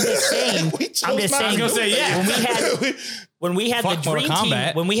 Yeah, I'm just saying. When we had the dream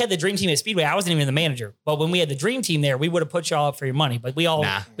team, when we had the dream team at Speedway, I wasn't even the manager. But when we had the dream team there, we would have put y'all up for your money. But we all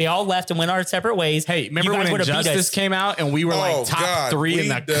left and went our separate ways. Hey, remember when Injustice came out and we were like top 3 in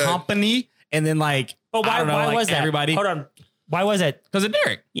the company, and then like, but why was that? Everybody, hold on, why was that? Because of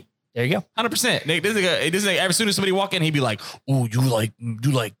Derek. There you go. 100%. This nigga, as soon as somebody walk in, he'd be like, "Ooh, you like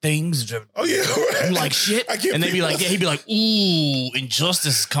things? Oh yeah, you like shit?" And they'd be like, "Yeah." He'd be like, "Ooh,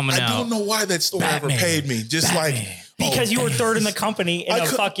 Injustice coming out." I don't know why that store ever paid me. Just because you were third in the company in a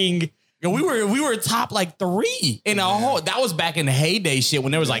fucking. We were top like 3 in a whole. That was back in the heyday shit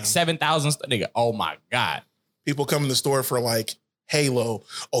when there was like 7,000. Nigga, oh my god. People come in the store for like Halo.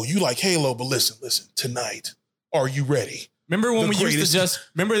 Oh, you like Halo? But listen. Tonight, are you ready? Remember when we used to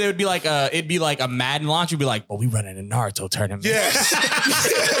remember there would be like it'd be like a Madden launch. You'd be like, "Well, we running a Naruto tournament." Yes.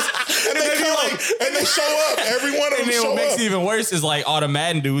 And they come and they show up. Every one of them show up. And then what makes it even worse is like all the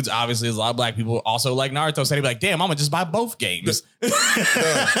Madden dudes, obviously there's a lot of black people also like Naruto. So they'd be like, "Damn, I'm gonna just buy both games." It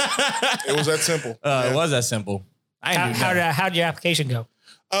was that simple. It was that simple. How did your application go?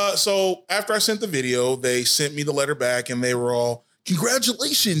 So after I sent the video, they sent me the letter back and they were all,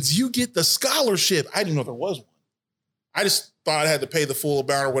 "Congratulations, you get the scholarship." I didn't know there was one. I just thought I had to pay the full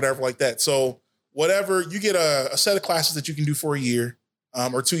amount or whatever like that. So whatever, you get a set of classes that you can do for a year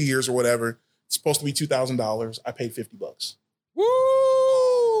or 2 years or whatever. It's supposed to be $2,000. I paid $50.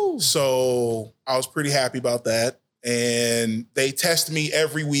 Woo! So I was pretty happy about that. and they test me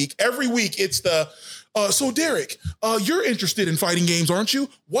every week. Every week it's the, so Derek, you're interested in fighting games, aren't you?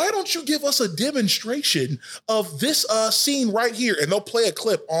 Why don't you give us a demonstration of this scene right here? And they'll play a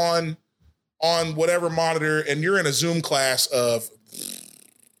clip on whatever monitor, and you're in a Zoom class of,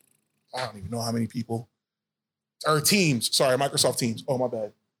 I don't even know how many people. Or Teams. Sorry, Microsoft Teams. Oh, my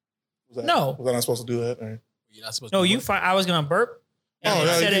bad. Was I not supposed to do that? Or? You're not supposed no, to you fine. I was going to burp.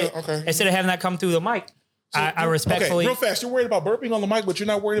 Okay. Instead of having that come through the mic, so, I respectfully. Okay, real fast. You're worried about burping on the mic, but you're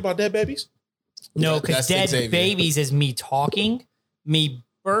not worried about dead babies? No, because dead babies is me talking. Me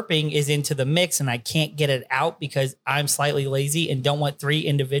burping is into the mix, and I can't get it out because I'm slightly lazy and don't want 4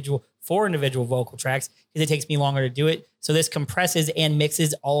 individual vocal tracks because it takes me longer to do it. So this compresses and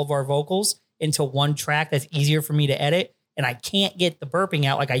mixes all of our vocals into one track that's easier for me to edit. And I can't get the burping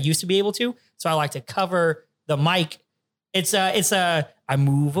out like I used to be able to. So I like to cover the mic. I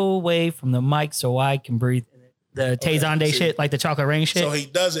move away from the mic so I can breathe. The Tazon Day shit, like the chocolate rain shit. So he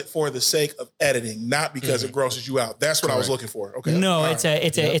does it for the sake of editing, not because it grosses you out. That's what I was looking for. Okay. No, it's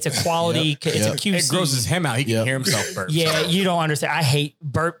a quality. It's a QC. It grosses him out. He can hear himself burp. Yeah, you don't understand. I hate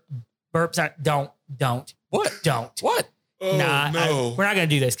burps. Don't. What? Don't. What? Oh, no. We're not gonna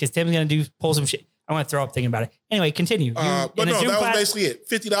do this because Tim's gonna pull some shit. I want to throw up thinking about it. Anyway, continue. But no, that was basically it.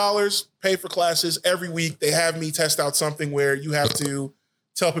 $50, pay for classes every week. They have me test out something where you have to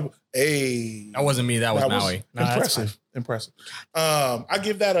tell people, hey. That wasn't me. That was Maui. Impressive. I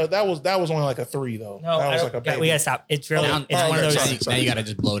give that that was only like a 3 though. No, that was like a baby. We gotta stop. It's really one of those things. Now you gotta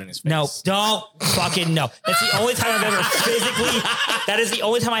just blow it in his face. No, don't fucking no. That's the only time I've ever physically. That is the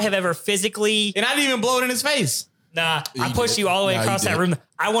only time I have ever physically. And I didn't even blow it in his face. Nah, I pushed you all the way across that room.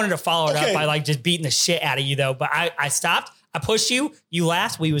 I wanted to follow it up by like just beating the shit out of you though, but I stopped. I pushed you. You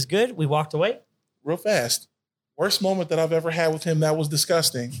laughed. We was good. We walked away. Real fast. Worst moment that I've ever had with him. That was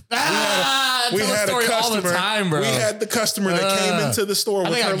disgusting. We had a customer all the time, bro. We had the customer that came into the store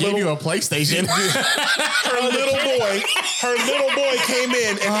with her gave you a PlayStation. her little boy came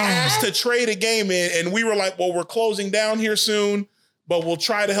in and asked to trade a game in, and we were like, "Well, we're closing down here soon, but we'll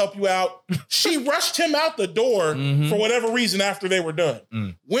try to help you out." She rushed him out the door for whatever reason after they were done.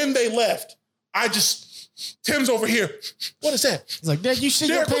 When they left, Tim's over here. What is that? He's like, Dad, you shit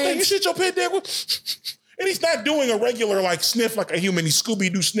your pants. You shit your pants, Dad. And he's not doing a regular like sniff like a human. He's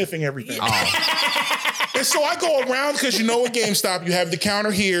Scooby-Doo sniffing everything. And so I go around because at GameStop, you have the counter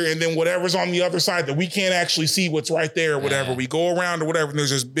here and then whatever's on the other side that we can't actually see what's right there or whatever. We go around or whatever and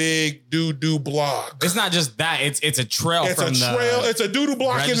there's this big doo-doo block. It's not just that. It's a trail It's a doo-doo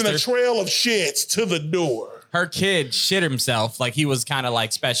block and then a trail of shits to the door. Her kid shit himself like he was kind of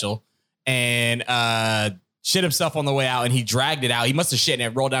like special and shit himself on the way out and he dragged it out. He must have shit and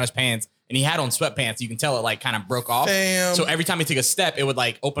it rolled down his pants. And he had on sweatpants. You can tell it like kind of broke off. Damn. So every time he took a step, it would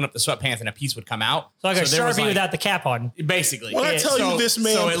like open up the sweatpants and a piece would come out. So like a Sharpie without the cap on. Basically. Well, I tell you this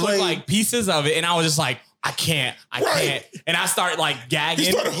man So it looked like pieces of it. And I was just like, I can't. And I started like gagging.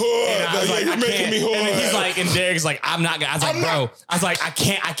 He started and I was like, you're making me hood. And then he's like, and Derek's like, I'm not gonna. I was like, bro. I was like, I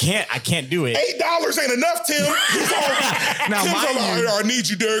can't do it. $8 ain't enough, Tim. He's all, now, I need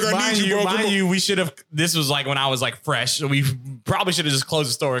you, Derek. I need you, bro. Mind you, we should have. This was like when I was like fresh. So we probably should have just closed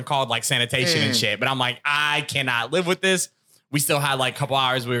the store and called like sanitation and shit. But I'm like, I cannot live with this. We still had like a couple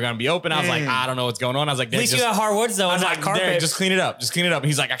hours we were going to be open. I was like, I don't know what's going on. I was like, at least you got hardwoods though. I was like, carpet. Just clean it up. And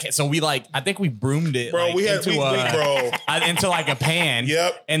he's like, I can't. So we like, I think we broomed it. Bro, like, into like a pan.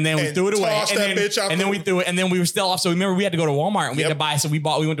 Yep. And then we threw it away. And then we threw it. And then we were still off. So remember we had to go to Walmart and we had to buy. So we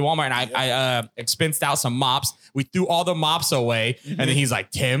went to Walmart and I expensed out some mops. We threw all the mops away. And then he's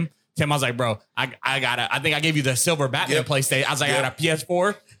like, Tim, I was like, bro, I think I gave you the silver Batman PlayStation. I was like, I got a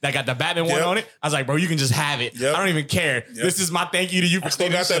PS4 that got the Batman one on it. I was like, bro, you can just have it. I don't even care. This is my thank you to you for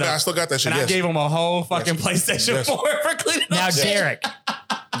cleaning that shit up. I still got that shit. And I gave him a whole fucking PlayStation 4 for cleaning up. Now, Derek,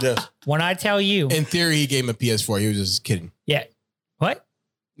 when I tell you, in theory, he gave him a PS4. He was just kidding. Yeah. What?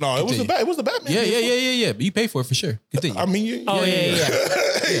 No, it was the Batman. Yeah. But you pay for it for sure. Continue. I mean,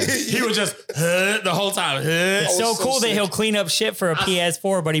 He was just the whole time. It's so cool that he'll clean up shit for a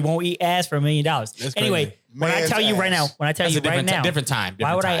PS4, but he won't eat ass for $1 million. Anyway, when I tell you right now, different time.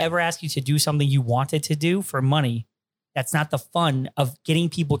 Why would I ever ask you to do something you wanted to do for money? That's not the fun of getting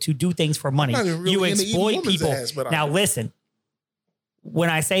people to do things for money. Really you exploit people. Now listen,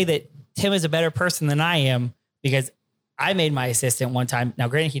 when I say that Tim is a better person than I am, because I made my assistant one time. Now,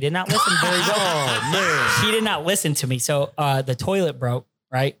 granted, he did not listen very well. Oh, man. He did not listen to me. So the toilet broke,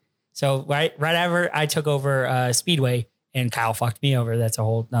 right? So right after I took over Speedway, and Kyle fucked me over. That's a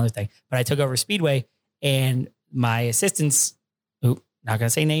whole nother thing. But I took over Speedway, and my assistants, not going to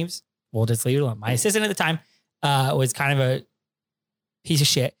say names. We'll just leave it alone. My assistant at the time was kind of a piece of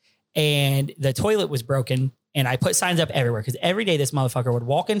shit. And the toilet was broken. And I put signs up everywhere because every day this motherfucker would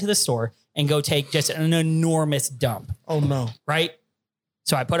walk into the store and go take just an enormous dump. Oh, no. Right?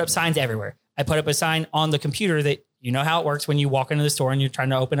 So I put up signs everywhere. I put up a sign on the computer that you know how it works when you walk into the store and you're trying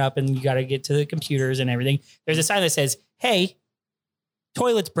to open up and you got to get to the computers and everything. There's a sign that says, hey,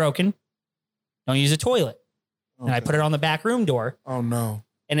 toilet's broken. Don't use a toilet. Okay. And I put it on the back room door. Oh, no.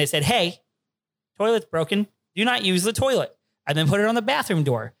 And it said, hey, toilet's broken. Do not use the toilet. I then put it on the bathroom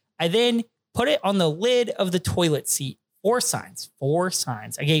door. I then put it on the lid of the toilet seat. 4 signs.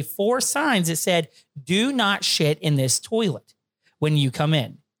 I gave 4 signs that said, do not shit in this toilet when you come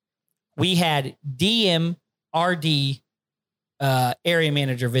in. We had DMRD area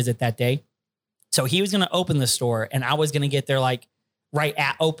manager visit that day. So he was going to open the store and I was going to get there like right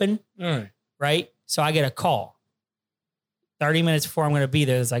at open. Right. So I get a call 30 minutes before I'm going to be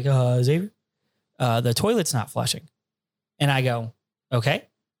there. It's like, Xavier, the toilet's not flushing. And I go, okay.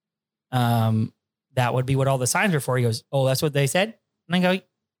 That would be what all the signs were for. He goes, oh, that's what they said? And I go,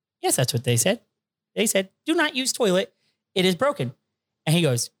 yes, that's what they said. They said, do not use toilet. It is broken. And he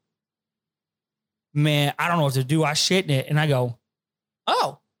goes, man, I don't know what to do. I shit in it. And I go,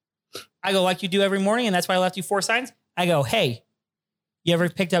 oh. I go, like you do every morning, and that's why I left you 4 signs? I go, hey, you ever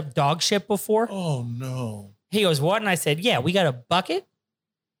picked up dog shit before? Oh, no. He goes, what? And I said, yeah, we got a bucket,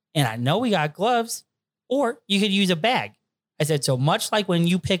 and I know we got gloves, or you could use a bag. I said, so much like when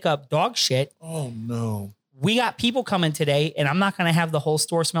you pick up dog shit. Oh, no. We got people coming today, and I'm not going to have the whole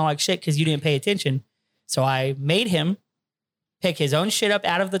store smell like shit because you didn't pay attention. So I made him pick his own shit up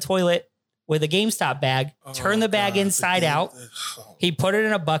out of the toilet with a GameStop bag, turn the bag inside out. He put it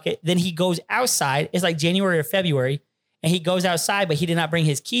in a bucket. Then he goes outside. It's like January or February. And he goes outside, but he did not bring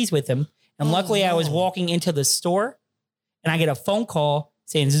his keys with him. And luckily I was walking into the store and I get a phone call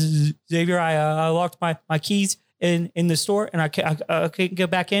saying, Xavier, I locked my keys in the store and I couldn't get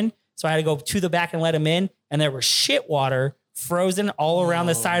back in. So I had to go to the back and let him in. And there was shit water frozen all around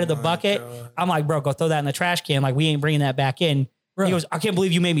the side of the bucket. God. I'm like, bro, go throw that in the trash can. Like, we ain't bringing that back in. Bro. He goes, I can't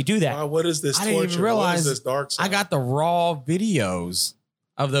believe you made me do that. Wow, what is this? I didn't even realize what is this dark side? I got the raw videos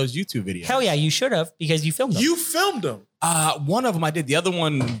of those YouTube videos. Hell yeah, you should have because you filmed them. You filmed them. One of them I did. The other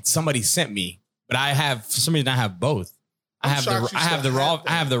one somebody sent me, but I have for some reason I have both. I have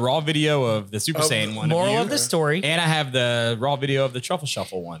the raw video of the Super Saiyan one. Moral of the story, and I have the raw video of the Truffle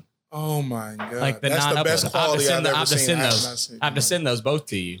Shuffle one. Oh my god! Like that's the best quality I've ever seen. I have to send those both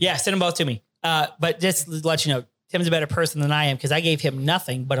to you. Yeah, send them both to me. But just to let you know, Tim's a better person than I am because I gave him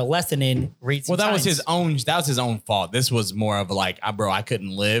nothing but a lesson in read some that signs. was his own fault. This was more of like, bro, I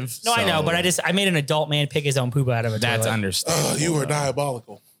couldn't live. No, I know, but I made an adult man pick his own poop out of a That's toilet. understandable. Oh, you were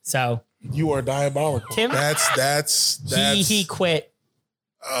diabolical. So you are diabolical. Tim, that's he quit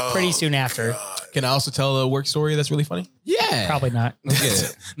pretty soon after. God. Can I also tell a work story that's really funny? Yeah. Probably not. No,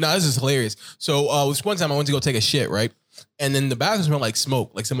 this is hilarious. So this one time I went to go take a shit, right? And then the bathroom smelled like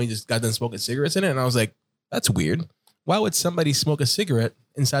smoke. Like somebody just got done smoking cigarettes in it. And I was like, that's weird. Why would somebody smoke a cigarette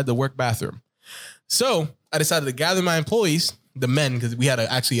inside the work bathroom? So I decided to gather my employees, the men, because we had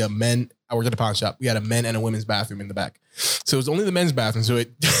a men. I worked at a pawn shop. We had a men and a women's bathroom in the back. So it was only the men's bathroom.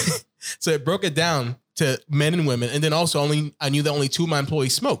 So it broke it down to men and women. And then also I knew that only 2 of my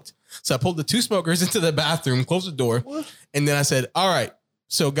employees smoked. So I pulled the 2 smokers into the bathroom, closed the door. And then I said, all right,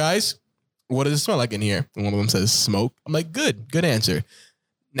 so guys, what does it smell like in here? And one of them says smoke. I'm like, good answer.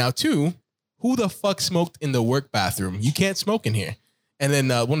 Now 2, who the fuck smoked in the work bathroom? You can't smoke in here. And then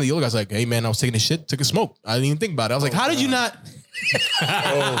one of the older guys was like, hey man, I was taking a shit, took a smoke. I didn't even think about it. I was like, how did you not?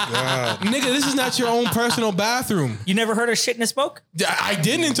 Oh God. Nigga, this is not your own personal bathroom. You never heard of shit in a smoke? I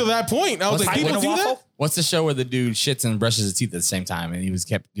didn't until that point. I was like, people do that? What's the show where the dude shits and brushes his teeth at the same time and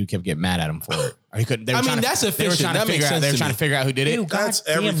dude kept getting mad at him for it? Or he couldn't. That's efficient. That makes sense. They were trying to figure out who did it. Dude, That's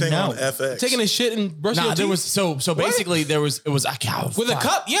everything on FX. Taking a shit and brushing your teeth? There was so basically it was with a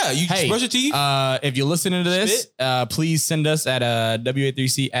cup, yeah. You just brush your teeth. If you're listening to this, please send us at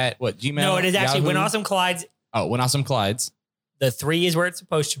W83C at what Gmail. No, it is actually Yahoo? When Awesome Collides. Oh, When Awesome Collides. The 3 is where it's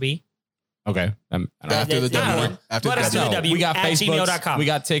supposed to be. Okay. After the W. Let us know. We got at Facebooks, gmail.com. we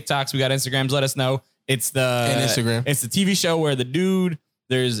got TikToks, we got Instagrams. Let us know. It's and Instagram. It's the TV show where the dude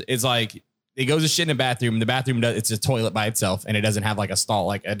it's like he goes to shit in the bathroom. The bathroom it's a toilet by itself, and it doesn't have like a stall,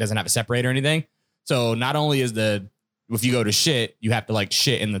 like it doesn't have a separator or anything. So not only is if you go to shit, you have to like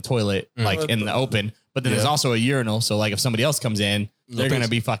shit in the toilet, like in the open. But then there's also a urinal. So like if somebody else comes in, they're gonna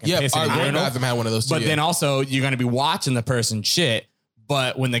be fucking pissing. Our bathroom had one of those too. But then also you're gonna be watching the person shit.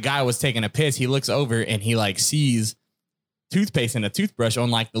 But when the guy was taking a piss, he looks over and he like sees toothpaste and a toothbrush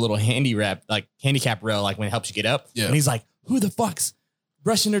on like the little handicap rail, like when it helps you get up. Yeah. And he's like, who the fuck's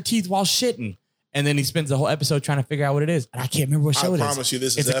brushing their teeth while shitting? And then he spends the whole episode trying to figure out what it is. And I can't remember what show it is. I promise you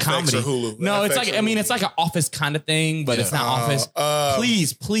this is it's a FX comedy. or Hulu. No, it's FX like, or I mean, Hulu. it's like an Office kind of thing, but it's not Office.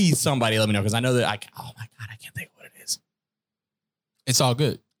 Please, somebody let me know. Because I know that oh my God, I can't think of what it is. It's all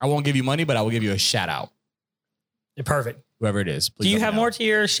good. I won't give you money, but I will give you a shout out. You're perfect. Whoever it is. Please Do you let me have know. more to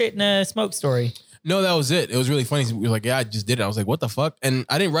your shit in a smoke story? No, that was it. It was really funny. We were like, yeah, I just did it. I was like, what the fuck? And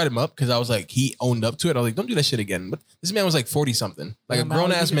I didn't write him up because I was like, he owned up to it. I was like, don't do that shit again. But this man was like 40 something, like a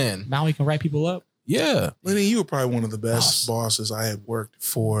grown ass man. Maui can write people up. Yeah. Lenny, you were probably one of the best bosses I had worked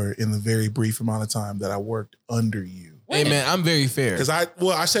for in the very brief amount of time that I worked under you. Hey man, I'm very fair. Because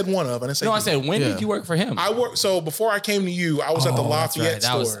I said one of, and I said No, I said, when did you work for him? I worked. So before I came to you, I was at the Lafayette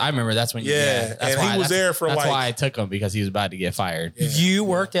store. I remember that's when. Yeah, that's and he was there for that's like. why I took him because he was about to get fired. Yeah. You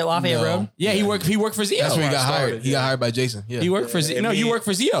worked at Lafayette Road? Yeah, he worked for Zio. That's where he got started, hired. He got hired by Jason. Yeah. He worked for Zio. No, you worked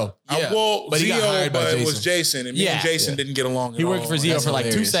for Zio. Yeah. Well, But he got Zio, hired by but it Jason. was Jason, and me and Jason didn't get along. He worked for Zio That's for like 2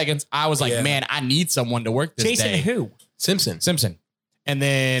 hilarious. seconds. I was like, man, I need someone to work this Jason day. who? Simpson. And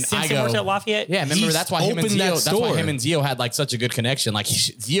then Simpson I go, worked at Lafayette? yeah, remember He's that's why him and opened Zio. that That's why store. him and Zio had like such a good connection. Like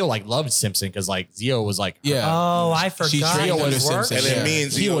Zio like loved Simpson because like Zio was like, Yeah. Oh, I forgot. She trained he under was Simpson. And working. then me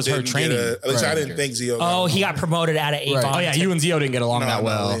and He Zio was her didn't training get at least I didn't think Zio. Oh, he got promoted out of Avon. Right. oh yeah, you and Zio didn't get along No, that no,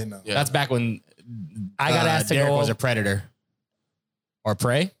 well. no. Yeah. That's back when I got asked to Derek go. was a predator or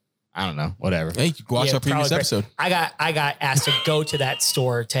prey. I don't know, whatever. Hey, you can watch Yeah, our previous probably episode. I got asked to go to that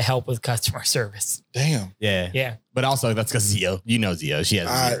store to help with customer service. Damn. Yeah, Yeah. but also that's because Zio. You know Zio. She has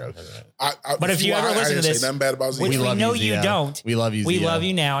zero. But if you ever listen to say this, nothing bad about Zio. which we love know you, you Zio. don't. We love you. We Zio. love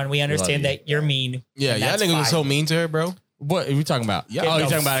you now, and we understand you. that you're mean. Yeah, and y'all that's niggas was fine. so mean to her, bro. What are we talking about? Yeah. Oh, you're Get the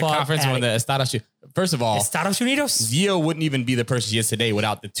talking about a fuck conference outta when the Estados. First of all, Estados Unidos? Zio wouldn't even be the person she is today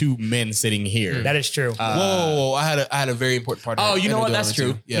without the two men sitting here. That is true. Whoa, I had a very important part. Oh, you know what? anecdote That's on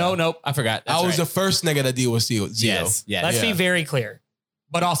true. too. Yeah. No, I forgot. That's I was right. the first nigga to deal with Zio. yes. Let's be very clear.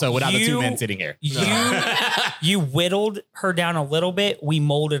 But also without the You- two men sitting here. You whittled her down a little bit. We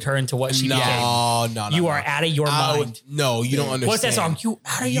molded her into what she became. No. You are out of your mind. No, you don't understand. What's that song? You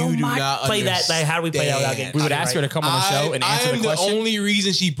out of your You do mind. not Play that. Like, how do we play that without getting We would ask her to come on the show and answer I am the question. the only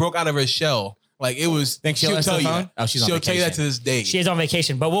reason she broke out of her shell. Like it was. Think she'll she'll answer tell the you. phone? That. Oh, she's on she'll tell you that vacation. to this day. She is on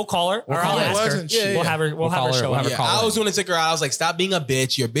vacation, but we'll call her or I'll call her. ask her. Wasn't she? We'll have her. We'll have call her her. show We'll up. have her call I her. was going to take her out. I was like, stop being a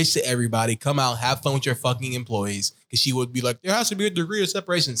bitch. You're a bitch to everybody. Come out, have fun with your fucking employees. Because she would be like, there has to be a degree of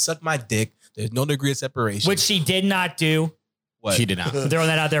separation. Suck my dick. There's no degree of separation. Which she did not do. What? She did not. Throwing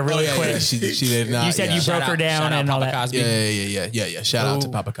that out there really quick. Yeah, she did not. You said yeah. you broke her down and all Papa that. Cosby. Yeah. Shout out to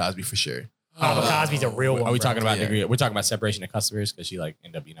Ooh. Papa Cosby for sure. Papa Cosby's a real one. Are we bro. talking about Yeah. degree? We're talking about separation of customers because she like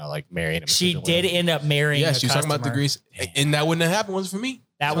ended up, like marrying him. She did end up marrying. Yeah, a she was talking about customer. degrees. And that wouldn't have happened wasn't for me.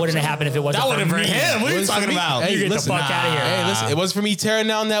 That wouldn't have happened if it wasn't That wouldn't for for me. him. What are you Wasn't for talking me. about? Hey, You get the listen, fuck out of here. Hey, listen, it wasn't for me tearing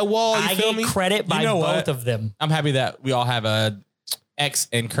down that wall. You I feel get me? credit by You know what? both of them. I'm happy that we all have a ex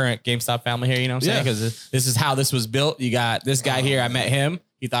and current GameStop family here. You know what I'm saying? Yeah. Because this is how this was built. You got this guy here. I met him.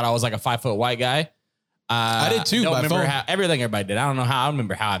 He thought I was like a 5-foot white guy. I did too, Don't by remember phone. how everything everybody did. I don't know how. I don't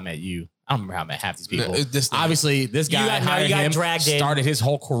remember how I met you. I don't remember how I met half these people. This thing. Obviously, this guy hired you got him, dragged in. started his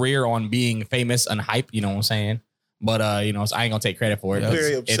whole career on being famous and hype. You know what I'm saying? But I ain't gonna take credit for it. Yeah. 'cause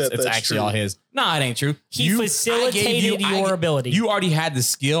Very upset It's that's actually true. all his. No, it ain't true. He facilitated your ability. You already had the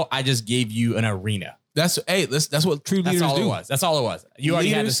skill. I just gave you an arena. That's what true That's leaders all do. it was. That's all it was. You already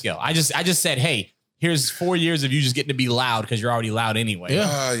had the Leaders- skill. I just said, hey, here's 4 years of you just getting to be loud because you're already loud anyway.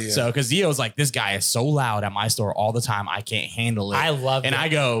 Yeah. Yeah. So because Zio's like, this guy is so loud at my store all the time, I can't handle it. I love And it. I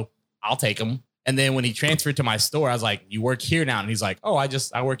go, I'll take him. And then when he transferred to my store, I was like, you work here now? And he's like, oh,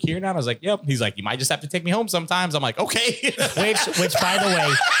 I work here now? I was like, yep. He's like, you might just have to take me home sometimes. I'm like, okay. Which, by the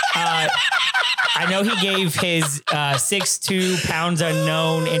way, I know he gave his 6'2" pounds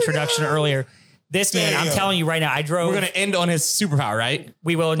unknown introduction earlier. This man, I'm Damn. telling you right now, I drove. We're going to end on his superpower, right?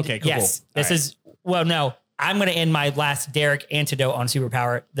 We will. Okay, cool, Yes. cool. This All right. is, well, no, I'm going to end my last Derek antidote on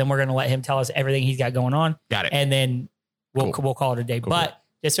superpower. Then we're going to let him tell us everything he's got going on. Got it. And then we'll call it a day. Cool, but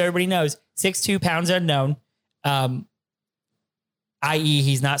just so everybody knows, 6'2" pounds unknown, i.e.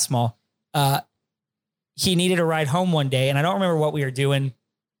 he's not small. He needed a ride home one day and I don't remember what we were doing.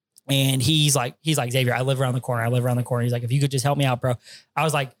 And he's like, Xavier, I live around the corner. He's like, if you could just help me out, bro. I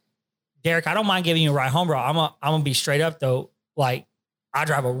was like, Derek, I don't mind giving you a ride home, bro. I'm gonna be straight up though. Like, I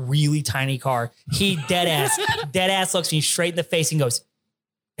drive a really tiny car. He dead ass looks me straight in the face and goes,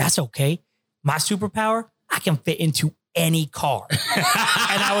 that's okay. My superpower, I can fit into any car. And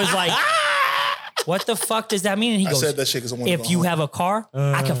I was like, what the fuck does that mean? And he I goes, said that shit because I wanted to if go you home. have a car,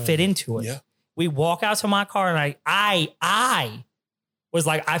 I can fit into it. Yeah. We walk out to my car and I was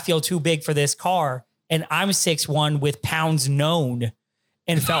like, I feel too big for this car. And I'm 6'1" with pounds known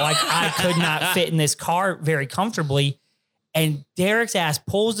and felt like I could not fit in this car very comfortably. And Derek's ass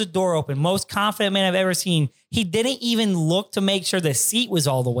pulls the door open. Most confident man I've ever seen. He didn't even look to make sure the seat was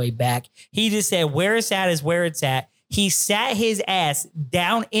all the way back. He just said, where it's at is where it's at. He sat his ass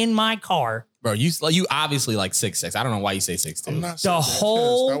down in my car. Bro, you obviously like 6'6". I don't know why you say 6'2". I'm not The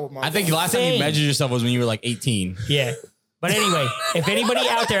whole I think the last time you measured yourself was when you were like 18. Yeah. But anyway, if anybody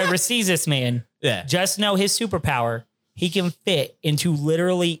out there ever sees this man, just know his superpower. He can fit into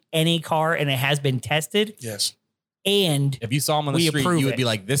literally any car, and it has been tested. Yes. And if you saw him on the street, you would be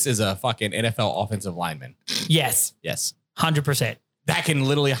like, this is a fucking NFL offensive lineman. Yes. 100%. That can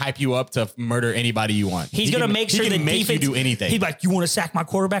literally hype you up to murder anybody you want. He's going to make sure the defense, you do anything. He's like, you want to sack my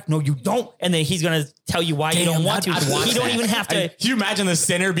quarterback? No, you don't. And then he's going to tell you why you don't want to. He don't even have to. Can you imagine the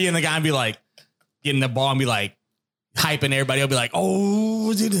center being the guy and be like, getting the ball and be like, hyping everybody? I'll be like,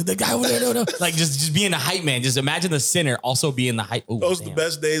 oh, dude, the guy over there. No. Like just being the hype man. Just imagine the center also being the hype. Ooh, those are the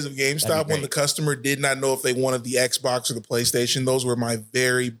best days of GameStop when the customer did not know if they wanted the Xbox or the PlayStation. Those were my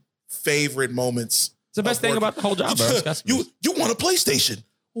very favorite moments. It's the best thing about the whole job, bro. You want a PlayStation?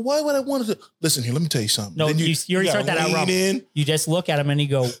 Well, why would I want to? Listen here, let me tell you something. No, you already start that out wrong. You just look at him and you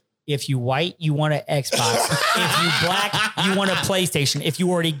go, if you white, you want an Xbox. If you black, you want a PlayStation. If you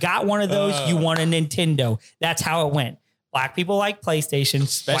already got one of those, you want a Nintendo. That's how it went. Black people like PlayStation.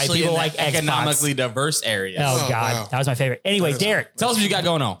 Especially white people in like economically Xbox. diverse areas. Oh, God. Wow. That was my favorite. Anyway, Derek. Tell us what you got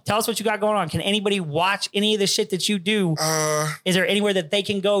going on. Tell us what you got going on. Can anybody watch any of the shit that you do? Is there anywhere that they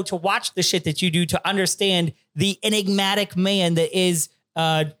can go to watch the shit that you do to understand the enigmatic man that is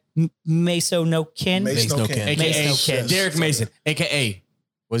MASE No KEN? MASE No KEN. MASE No KEN. Derek Mason, a.k.a.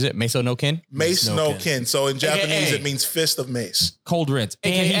 Was it MASE No KEN? MASE No KEN. So in Japanese, it means fist of mace. Cold rinse.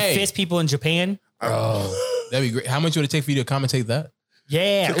 Can he fist people in Japan? That'd be great. How much would it take for you to commentate that?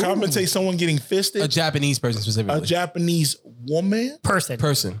 Yeah. To commentate someone getting fisted? A Japanese person specifically. A Japanese woman?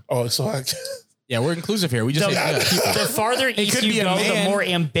 Person. Oh, so I... Yeah, we're inclusive here. We just the farther east you go, the more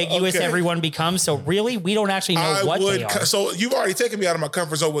ambiguous everyone becomes. So really, we don't actually know what they are. So you've already taken me out of my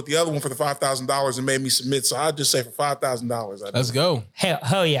comfort zone with the other one for the $5,000 and made me submit. So I'd just say for $5,000. Let's go.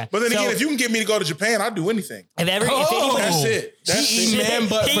 Hell yeah. But then again, if you can get me to go to Japan, I'd do anything. If anybody, that's it. He man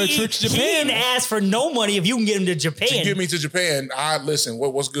butt for a trip to Japan. He didn't ask for no money if you can get him to Japan. To get me to Japan, listen,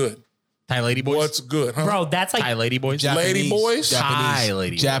 what's good? Thai lady boys. What's good, huh? Bro, that's like Thai lady boys. Lady boys. Thai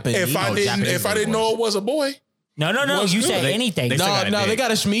lady. Japanese. If I didn't know it was a boy. No. You said anything. They got a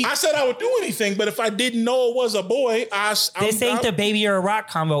schmeat. I said I would do anything, but if I didn't know it was a boy, this ain't the baby or a rock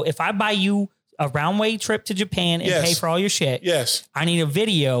combo. If I buy you a round way trip to Japan and pay for all your shit, I need a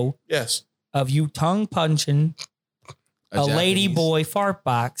video of you tongue punching a lady boy fart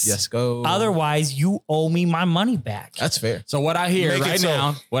box. Yes, go. Otherwise, you owe me my money back. That's fair. So what I hear right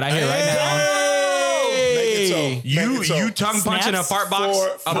now, you tongue punching a fart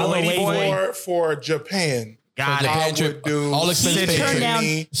box of a lady boy for Japan. Got it. Would do all expenses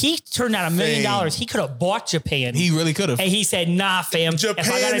paid. He turned down $1 million. He could have bought Japan. He really could have. And he said, nah, fam. Japan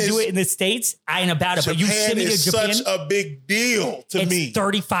if I got to do it in the States, I ain't about it. But you send me to Japan. It's such a big deal to me. It's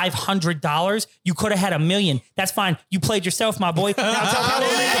 $3,500. You could have had $1 million. That's fine. You played yourself, my boy. Now tell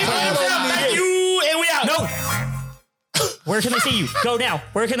you and we out. No. Where can they see you? Go now.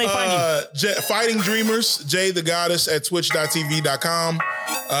 Where can they find you? Fighting Dreamers, Jay the Goddess at twitch.tv.com.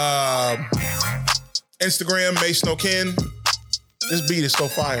 Instagram, MASE No KEN. This beat is so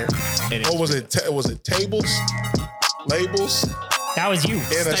fire. What was it? Was it tables? Labels? That was you.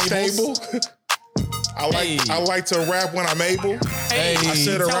 In a stable? I like to rap when I'm able. Hey, I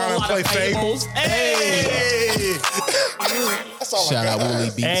sit around and play fables. Hey! Shout out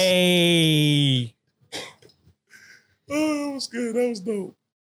Wooly Beats. Hey. Oh, that was good. That was dope.